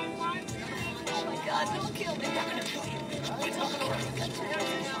 Oh my God, don't kill me. I'm not gonna kill you. It's not gonna kill you.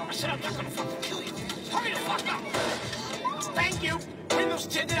 I said I'm not gonna fucking kill you. Hurry the fuck up! Thank you! Windows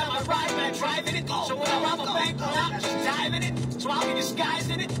tinted on my ride when I drive in it. So when I rob a bank, well, I'm just dive in it. So I'll be disguised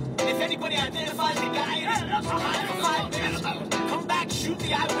in it. And if anybody identifies the guy in it, I'll hide for 5 minutes. Come back, shoot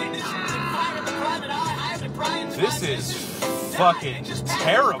the eyewitness, and fire at the crime, and I'll hire the Brian's. This is fucking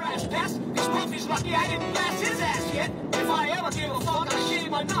terrible. This puppy's lucky I didn't blast his ass yet. If I ever gave a fuck, I'd shave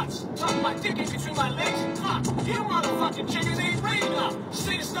my nuts. Tuck my dick in between my legs. You motherfucking chickens ain't brave enough.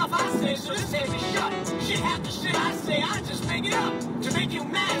 Say the stuff I say, so this ain't me shut. Shit, half the shit I say, I just make it up. To make you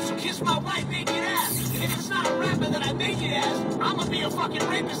mad, so kiss my white naked ass. And if it's not a rapper that I make it as, I'ma be a fucking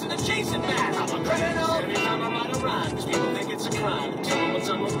rapist in a Jason mask. I'm a criminal. Every time I write a rhyme, cause people think it's a crime. Tell them what's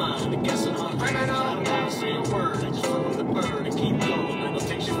on my mind, and guess I'm a criminal. I don't gotta say a word, I just fuck with the bird and keep going, and it'll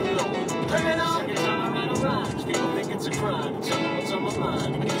take you from nowhere. Criminal. Every time I write a rhyme, cause people think it's a crime. Tell them what's on my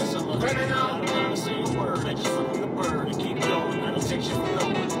mind, and guess I'm a criminal. I don't gotta say a word, I just fuck with the bird and keep going, and it'll take you from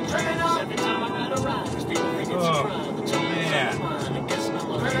nowhere. Criminal. Every time I write a rhyme, cause people think it's a crime. Tell them what's on my mind, and guess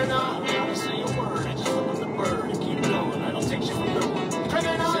I'm a criminal. I don't gotta say a word, I just fuck with the bird and keep going, and it'll take you from nowhere.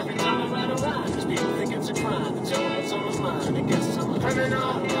 Criminal. Every time I write a rhyme, cause people think it's a crime. Tell them what's on my mind, and guess I'm a criminal.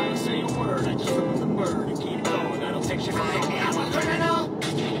 I don't gotta say a word, I just fuck with the bird and keep going, and it'll take you from nowhere. I'm a criminal.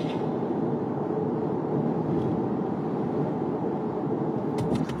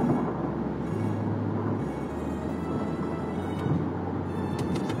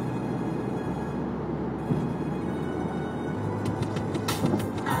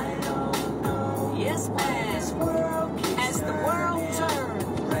 Yes, as the world turns,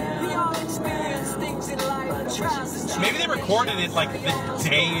 we all experience things in life. Trials and Maybe they recorded it like the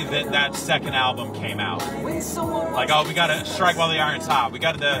day that that second album came out. Like, oh, we gotta strike while the iron's hot. We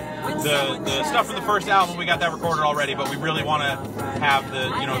got the stuff from the first album, we got that recorded already, but we really want to have the,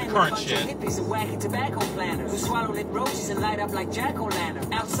 you know, the current shit. Hippies and wacky tobacco planters who swallow lit roaches and light up like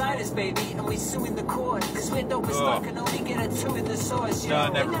jack-o'-lantern. Outsiders, baby, and we suing the court, cause we're dope as fuck and only get a 2 in the source.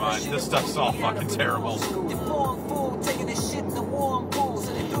 Never mind. This stuff's all fucking terrible. Deformed fool, taking this shit in the warm pool,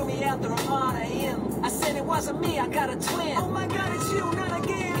 so they threw me out there on honor him. I said it wasn't me, I got a twin. Oh my God, it's you, not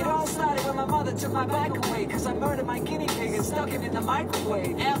again. It all started when my mother took my back away, cause I murdered my guinea pig and stuck him in the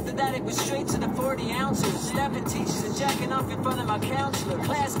microwave. After that, it was straight to the 40 ounces, slapping teachers and jacking off in front of my counselor.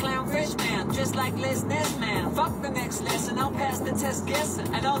 Class clown freshman, just like Les Ness man. Fuck the next lesson, I'll pass the test guessing.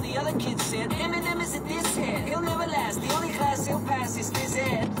 And all the other kids said, Eminem is at this head. He'll never last, the only class he'll pass is phys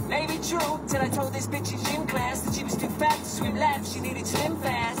ed. Maybe true, till I told this bitch in gym class that she was too fat to swim laps, she needed slim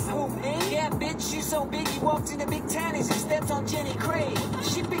fast. Who, me? Yeah, bitch, you so big, you walked in the big tannies and stepped on Jenny Craig.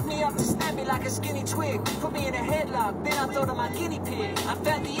 She picked me up to snap me like a skinny twig, put me in a headlock, then I thought of my guinea pig. I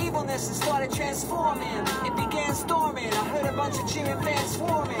felt the evilness and started transforming. It began storming, I heard a bunch of cheering fans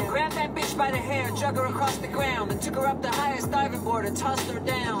swarming. Grabbed that bitch by the hair, drug her across the ground, and took her up the highest diving board and tossed her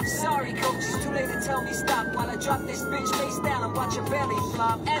down. Sorry, coach, it's too late to tell me stop, while I drop this bitch face down and watch her belly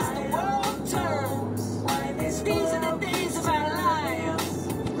flop. As the world turns, these are the days of our lives.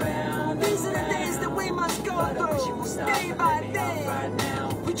 These are the days that we must go through, day by day.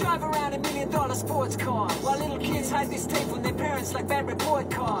 We drive around in $1 million sports cars, while little kids hide this tape from their parents like bad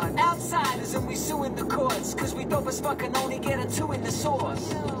report cards. Outsiders and we sue in the courts, cause we dope as fuck and only get a 2 in the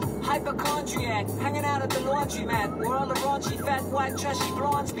source. Hypochondriac, hanging out at the laundromat, where all the raunchy, fat, white, trashy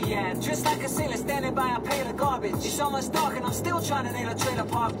blondes be at. Just like a sailor standing by a pail of garbage. It's almost dark and I'm still trying to nail a trailer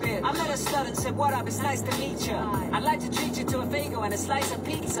park bit. I met a stud and said, what up, it's nice to meet ya. I'd like to treat you to a Fago and a slice of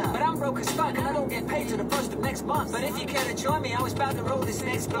pizza, but I'm broke as fuck and I don't get paid till the 1st of next month. But if you care to join me, I was about to roll this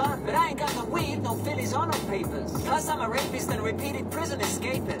next blunt. But I ain't got no weed, no Phillies or no papers. Plus I'm a rapist and a repeated prison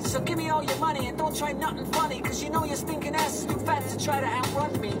escapist. So give me all your money and don't try nothing funny, cause you know your stinking ass is too fat to try to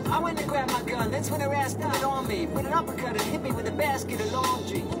outrun me. I went to grab my gun, that's when her ass put it on me. With an uppercut and hit me with a basket of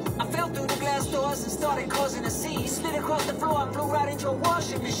laundry. I fell through the glass doors and started causing a scene. Slid across the floor and flew right into a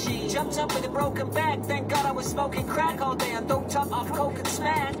washing machine. Jumped up with a broken back, thank God I was smoking crack all day and doped up off coke and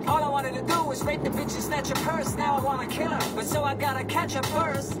smack. All I wanted to do was rape the bitch and snatch her purse. Now I wanna kill her, but so I gotta catch her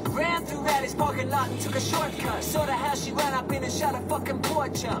first. Ran through Raddy's parking lot and took a shortcut. Saw the house she ran up in and shot a fucking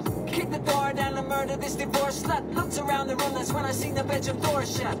porch up. Kicked the door down to murder this divorced slut. Looked around the room, that's when I seen the bedroom door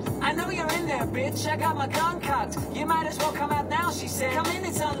shut. I know you're in there, bitch. I got my gun cocked. You might as well come out now, she said. Come in,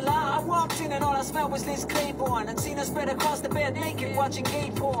 it's unlocked. I walked in and all I smelled was Liz Claiborne, and seen her spread across the bed naked watching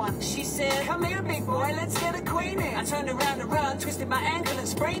gay porn. She said, come here, big boy, let's get acquainted. I turned around to run, twisted my ankle and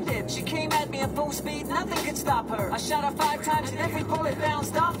sprained it. She came at me at full speed, nothing could stop her. I shot her 5 times and every bullet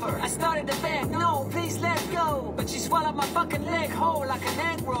bounced off her. I started to beg, no, please let go. But she swallowed my fucking leg whole like an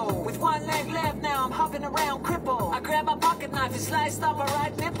egg roll. With one leg left, now I'm hopping around crippled. I grabbed my pocket knife and sliced off her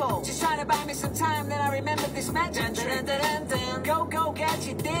right nipple. She's trying to buy me some time, then I remembered this magic trick. Go, go, get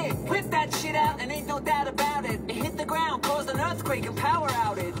your dick. Whip that shit out and ain't no doubt about it. It hit the ground, caused an earthquake and power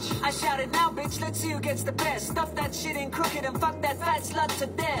outage. I shouted, now bitch, let's see who gets the best. Stuff that shit in crooked and fuck that fat slut to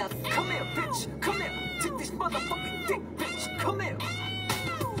death. Come here, bitch, come here. Take this motherfucking dick, bitch, come here.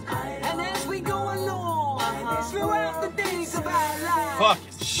 And as we go along, throughout the days of our lives,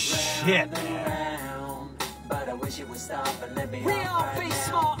 Fucking shit. but I wish it would stop and let me. We all face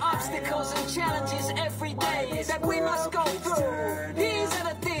small obstacles and challenges every day that we must go through. These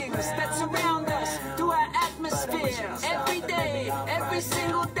are the things that surround us through our atmosphere. Every day, every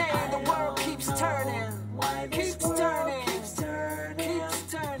single day, the world keeps turning, keeps turning, keeps turning,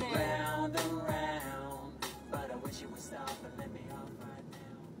 round and round. But I wish it would stop and let me off right now.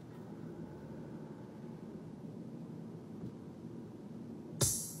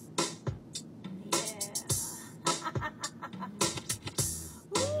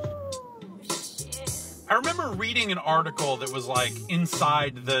 I remember reading an article that was like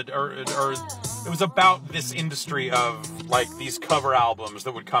inside the, or it was about this industry of like these cover albums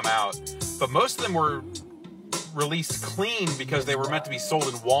that would come out, but most of them were released clean because they were meant to be sold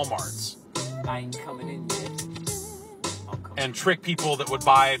in Walmarts I ain't coming in yet. and trick people that would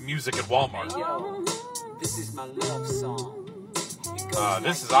buy music at Walmart. Yo, this is my love song.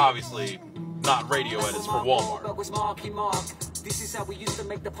 This is obviously not radio edits for Walmart. But was Marky Mark. This is how we used to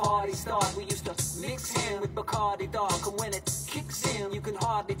make the party start. We used to mix in with Bacardi Dark, and when it kicks in, you can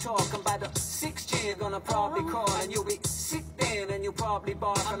hardly talk. And by the 6th gin, you're gonna probably call, and you'll be sick then, and you'll probably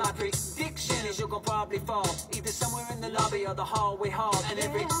bark. And my prediction is you're gonna probably fall, either somewhere in the lobby or the hallway hall. And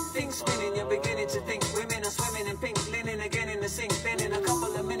everything's spinning, you're beginning to think women are swimming in pink linen again in the sink. Then in a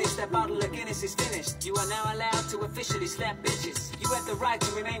couple of minutes, that bottle of Guinness is finished. You are now allowed to officially slap bitches. You have the right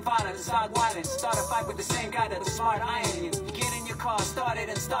to remain violent and start whining. Start a fight with the same guy that's smart eyeing you. Get in your car, start it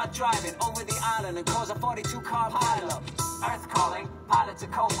and start driving over the island and cause a 42-car pileup. Earth calling, pilot to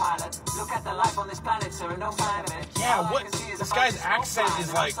co-pilot. Look at the life on this planet, sir, no sign of it. Yeah, what? This guy's accent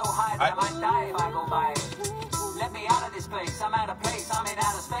is like. So high that I might die if I go by it. Let me out of this place, I'm out of place, I'm in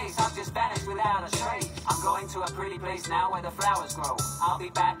outer space, I've just vanished without a trace. I'm going to a pretty place now where the flowers grow. I'll be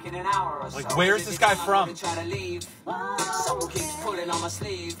back in an hour or so. Like, where's this guy from? Try to leave. Someone keeps pulling on my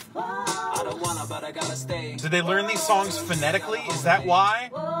sleeve. I don't wanna, but I gotta stay. Did they learn these songs phonetically? Is that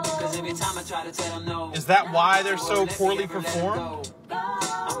why? Cause every time I try to tell them no. Is that why they're so poorly performed?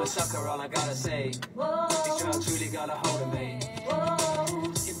 I'm a sucker, all I gotta say. These drugs really got a hold of me.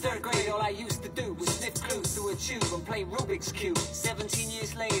 In 3rd grade, all I used to do was sniff glue through a tube and play Rubik's Cube. 17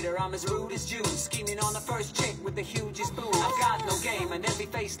 years later, I'm as rude as Jews, scheming on the first chick with the hugest boo. I've got no game, and every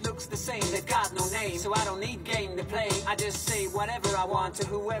face looks the same. They've got no name, so I don't need game to play. I just say whatever I want to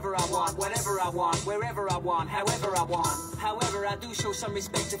whoever I want, whatever I want, wherever I want, however I want. However, I do show some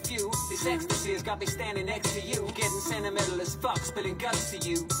respect to few. This ecstasy has got me standing next to you, getting sentimental as fuck, spilling guts to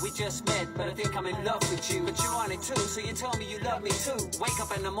you. We just met, but I think I'm in love with you. But you're on it too, so you tell me you love me too. Wake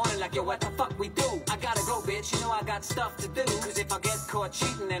up in the morning like, yo, what the fuck we do? I gotta go, bitch, you know I got stuff to do. Cause if I get caught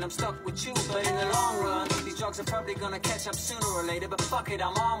cheating, then I'm stuck with you. But in the long run, these drugs are probably gonna catch up sooner or later. But fuck it,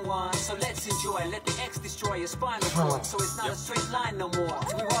 I'm on one. So let's enjoy, let the X destroy your spinal cord. So it's not a straight line no more.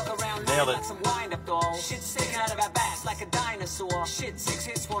 We walk around like some wind-up doll. Shit sticking out of our backs like a dinosaur. Shit, 6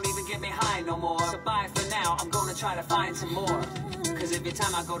 hits won't even get me high no more. So bye for now, I'm gonna try to find some more. Cause every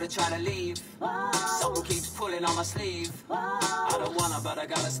time I go to try to leave, someone keeps pulling on my sleeve. I don't wanna, but I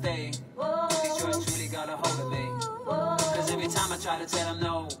gotta stay. These drugs really got a hold of me. Cause every time I try to tell them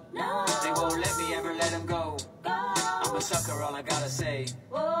no, they won't let me ever let them go. I'm a sucker, all I gotta say.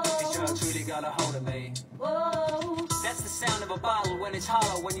 These drugs really got a hold of me. That's the sound of a bottle when it's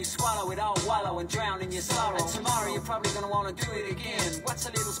hollow. When you swallow it all, wallow and drown in your sorrow. And tomorrow you're probably gonna wanna do it again. What's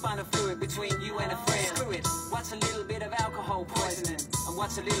a little spinal fluid between you and a friend? Screw it. What's a little bit of alcohol poisoning? And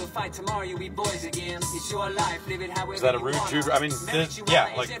what's a little fight tomorrow? You'll be boys again. It's your life, live it however. Is that a rude Jew? I mean,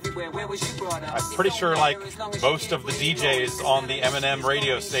 yeah, like, I'm pretty sure like most of the DJs on the Eminem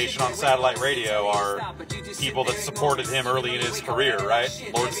radio station on satellite radio are people that supported him early in his career, right?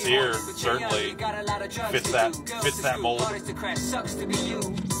 Lord Sear certainly fits that mold.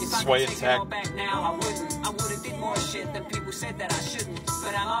 Sway and tech. I would've did more shit than people said that I shouldn't.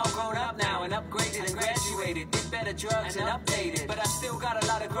 But I'm graded and graduated, did better drugs and updated. But I still got a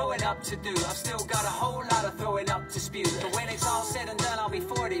lot of growing up to do. I've still got a whole lot of throwing up to spew. But when it's all said and done, I'll be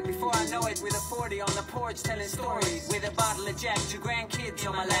 40. Before I know it, with a 40 on the porch telling stories. With a bottle of Jack, 2 grandkids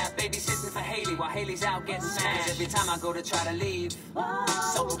on my lap, babysitting for Haley while Haley's out getting smashed. Every time I go to try to leave,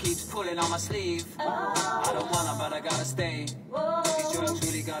 someone keeps pulling on my sleeve. I don't wanna, but I gotta stay. These drugs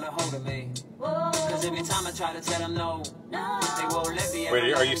really got a hold of me. Cause every time I try to tell them no, they won't let me.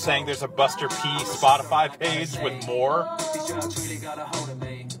 Wait, are you saying there's a Buster P Spotify page with more? These drugs really got a hold of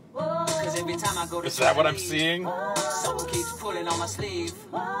me. Cause every time I go to Is that what I'm seeing? someone keeps pulling on my sleeve.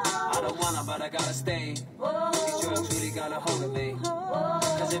 I don't wanna, but I gotta stay. These drugs really got a hold of me.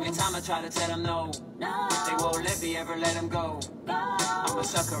 Cause every time I try to tell them no, they won't let me ever let them go. I'm a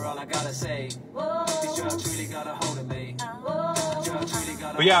sucker, all I gotta say. These drugs really got a hold of me. Drugs really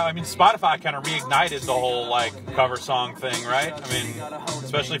got a But yeah, I mean, Spotify kind of reignited the whole, like, cover song thing, right? I mean,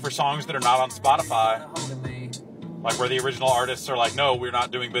 especially for songs that are not on Spotify. Like, where the original artists are like, no, we're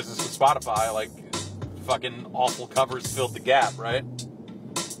not doing business with Spotify. Like, fucking awful covers filled the gap, right?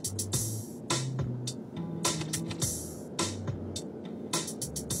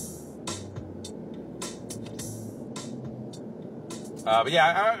 But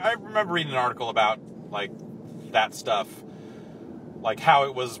yeah, I remember reading an article about, like, that stuff. Like, how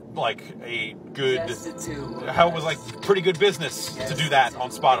it was, like, a good... How it was, like, pretty good business to do that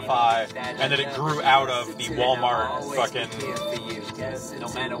on Spotify. And that it grew out of the Walmart fucking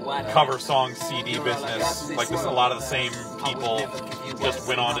cover song CD business. Like, this, a lot of the same people just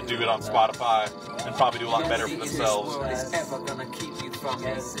went on to do it on Spotify. And probably do a lot better for themselves.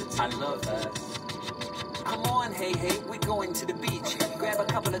 I love that. Come on, hey, we're going to the beach. Grab a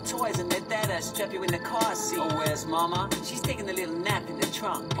couple of toys and let Dada strap you in the car seat. Oh, where's Mama? She's taking a little nap in the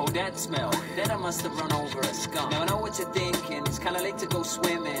trunk. Oh, that smell. Dada must have run over a skunk. Now I know what you're thinking. It's kind of late to go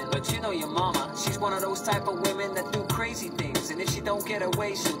swimming. But you know your mama. She's one of those type of women that do crazy things. And if she don't get her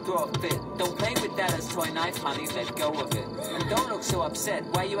way, she'll throw a fit. Don't play with Dada's toy knife, honey. Let go of it. And don't look so upset.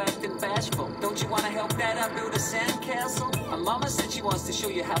 Why you acting bashful? Don't you want to help Dada build a sandcastle? My mama said she wants to show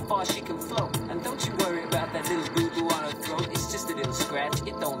you how far she can float. And don't you worry about that little boo-boo on her throat. It's just a little scratch,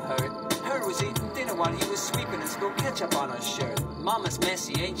 it don't hurt. Her was eating dinner while he was sweeping and spilled ketchup on her shirt. Mama's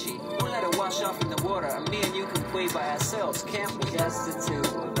messy, ain't she? We'll let her wash off in the water, and me and you can play by ourselves, can't we? Just the two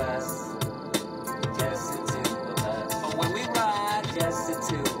of us. Just the two of us. But when we ride, just the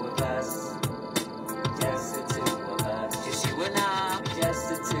two of us. Just the two of us. Just you and I. Just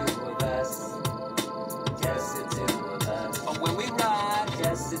the two of us. Just the two of us. But when we ride,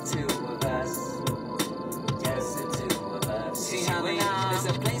 just the two of us. See, honey, there's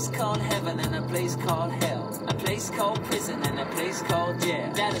a place called heaven and a place called hell. A place called prison and a place called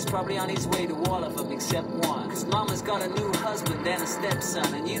jail. Dad is probably on his way to all of them except one. Cause Mama's got a new husband and a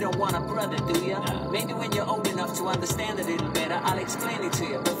stepson. And you don't want a brother, do ya? Maybe when you're old enough to understand a little better, I'll explain it to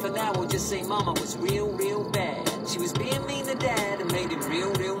you. But for now, we'll just say Mama was real bad. She was being mean to Dad and made him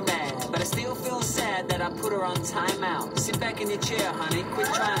real mad. But I still feel sad that I put her on timeout. Sit back in your chair, honey, quit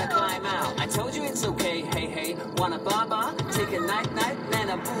trying to climb out. I told you it's okay, hey, wanna baba? Take a night,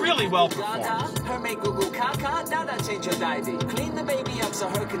 nana boo. Really well performed. Her make goo caca, Dada change her diaper. Clean the baby up so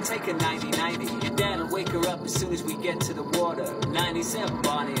her can take a 90-90. Your dad'll wake her up as soon as we get to the water. 97,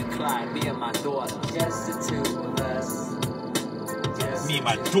 Bonnie and Clyde, me and my daughter. Just the two of us. Me and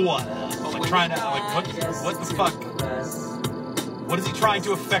my daughter. Like, trying to, like, what the fuck? What is he trying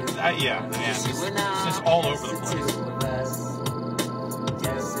to affect? Yeah, man. It's just all over the place.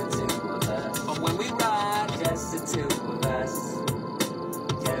 But when we ride, just the two of us.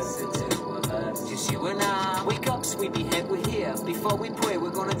 Just the two of us. Just you and I. Wake up, sleepyhead, we're here. Before we pray, we're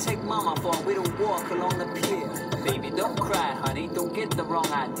gonna take Mama for a little walk along the pier. Baby, don't cry, honey. Don't get the wrong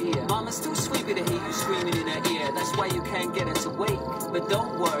idea. Mama's too sleepy to hear you screaming in her ear. That's why you can't get her to wake. But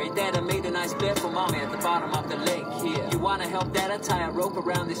don't worry, Dada made a nice bed for Mommy at the bottom of the lake here. You wanna help Dada tie a rope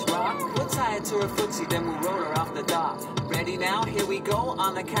around this rock? We'll tie it to her footsie, then we'll roll her off the dock. Ready now? Here we go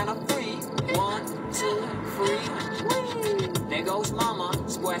on the count of 3. 1, 2, 3. Whee! There goes Mama,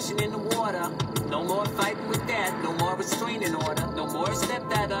 splashing in the water. No more fighting with Dad, no more restraining order. No more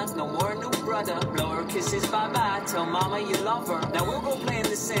stepdada, no more new brother. Blow her kisses bye-bye, tell Mama you love her. Now we'll go play in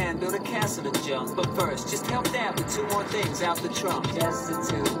the sand, build a castle to jump. But first, just help Dad with 2 more things out the trunk. Just the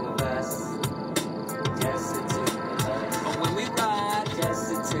two of us. Just the two of us. But when we ride, just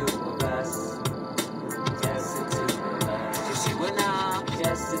the two of us. Just the two of us. Just you and I.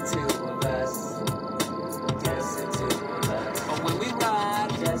 Just the two of us. Just the two of us. But when we ride,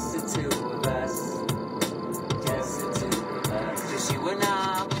 just the two of us. Just the two of us. Just you and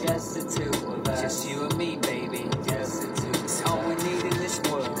I. Just the two of us. Just you and me, baby. Just the two. It's all we need in this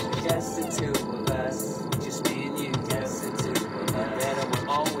world. Just the two.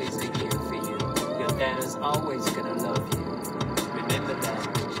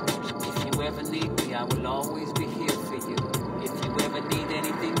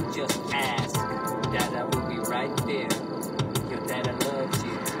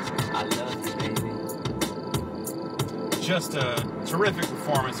 just a terrific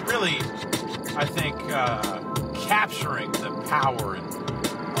performance. Really, I think capturing the power and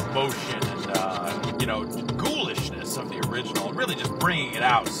emotion and ghoulishness of the original, and really just bringing it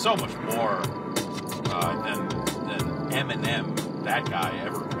out so much more than Eminem, that guy,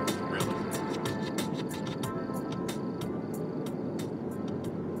 ever could, really.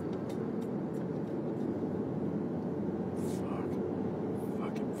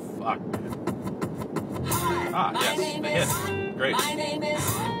 Fuck, man. Ah, yes, the hit. Great. My name is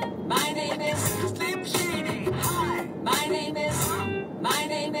Slim Shady. My name is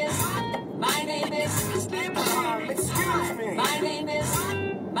Slim Shady. Excuse me. My name is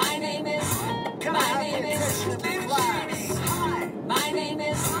Can I have the attention of the class? My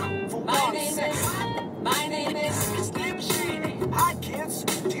name is Slim Shady. Hi, kids.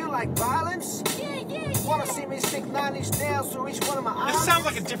 Do you like violence? Want to see me stick 9 inch nails through each one of my eyes? This sounds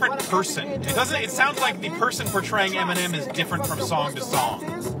like a different person. It doesn't. It sounds like the person portraying Eminem is different from song to song.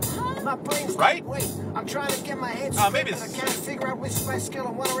 Right? Wait, I'm trying to get my head Maybe straight, but I can't figure out which spice skill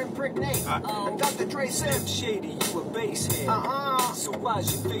I want to impregnate. And Dr. Dre said, Shady, you a basehead. So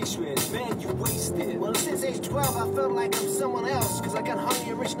why's your face red? Man, you wasted. well, since age 12, I felt like I'm someone else, because I got hung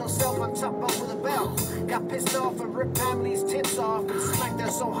the original self on top bunk with a belt. Got pissed off and ripped Pamela's tits off, and smacked her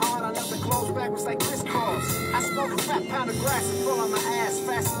so hard I never closed backwards like crisscross. I smoked a fat pound of grass and full on my ass,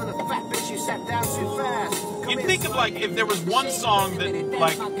 faster than a fat bitch who sat down too fast. You'd think of, like, if there was one song that,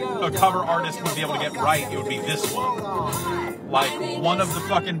 like, a cover artist would be able to get right, it would be this one. Like, one of the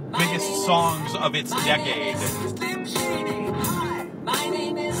fucking biggest songs of its decade. Slim Shady. My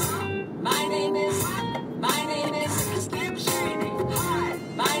name is Slim Shady. My name is Slim Shady.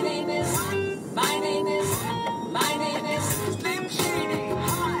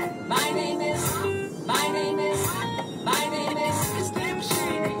 Slim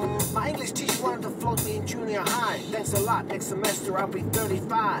Shady. My English teacher wanted to float me in junior high. Thanks a lot. Next semester I'll be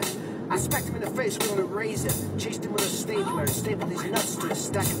 35. I smacked him in the face with a razor, chased him with a stapler, stapled his nuts to a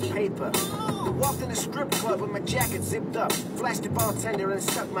stack of paper. Walked in a strip club with my jacket zipped up, flashed the bartender and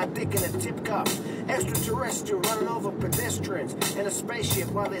stuck my dick in a tip cup. Extraterrestrial running over pedestrians in a spaceship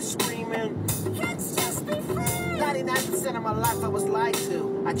while they're screaming, "Let's just be friends." 99% of my life I was lied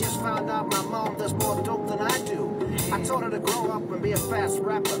to. I just found out my mom does more dope than I do. I told her to grow up and be a fast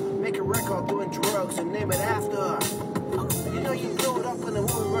rapper, make a record doing drugs and name it after her. You know you blow it up when the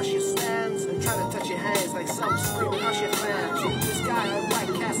woman rush your stands and try to touch your hands like some screaming Usher fans. This guy at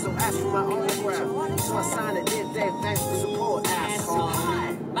White Castle asked for my autograph, so I signed it. Dear Dave, thanks for support, asshole.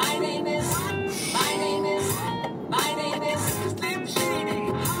 My name is Slim Shady. My name is Slim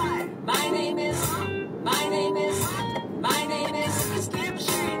Shady. My name is Slim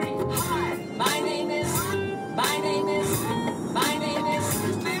Shady.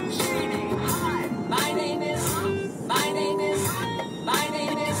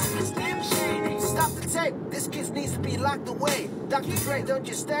 Slim Shady. Stop the tape. This kid needs to be locked away. Dr. Dre, don't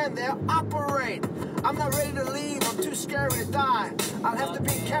just stand there. Operate. I'm not ready to leave. I'm too scared to die. I'll have to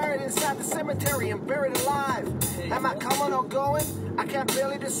be carried inside the cemetery and buried alive. Am I coming or going? I can't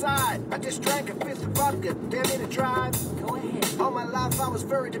barely decide. I just drank a fifth of vodka. Dare me to drive? Go ahead. All my life I was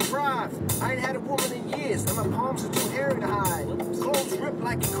very deprived. I ain't had a woman in years, and my palms are too hairy to hide. Clothes ripped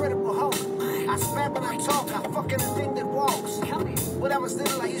like Incredible Hulk. I spat when I talk. I fucking a thing that walks. When I was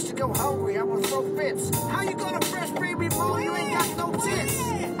little, I used to go hungry. I would throw fits. How you gonna fresh baby boy? You ain't got no tits.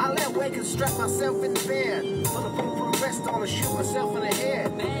 I lay awake and strap myself in the bed. Put a bulletproof vest on and shoot myself in the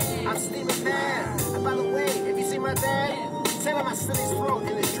head. I'm steaming mad. And by the way, if you see my dad, tell him I slit his throat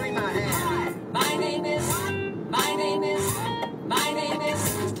in this dream I had. My name is Slim Shady. My name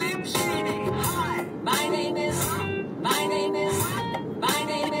is Slim Shady. My name is Slim Shady. My name is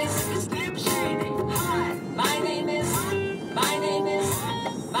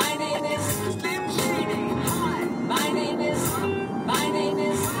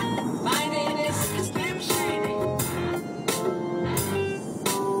Slim Shady.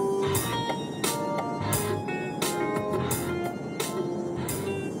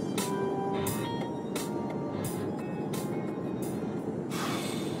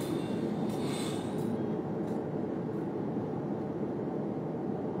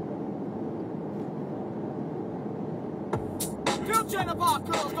 Future of our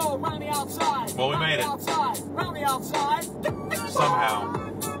girls go round the outside. Well, we made it. Round the outside.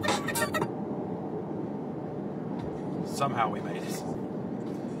 Somehow we made it.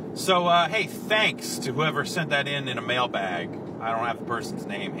 So, hey, thanks to whoever sent that in a mailbag. I don't have the person's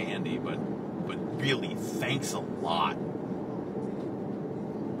name handy, but really, thanks a lot.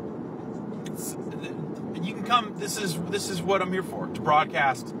 You can come. This is what I'm here for, to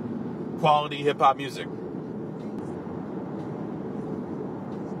broadcast quality hip hop music.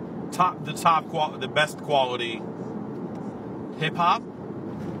 the best quality hip hop.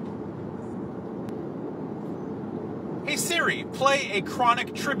 Hey Siri, play a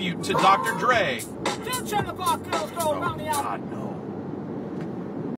Chronic tribute to Dr. Dre. Jim Chandler Park girls go around the God, no.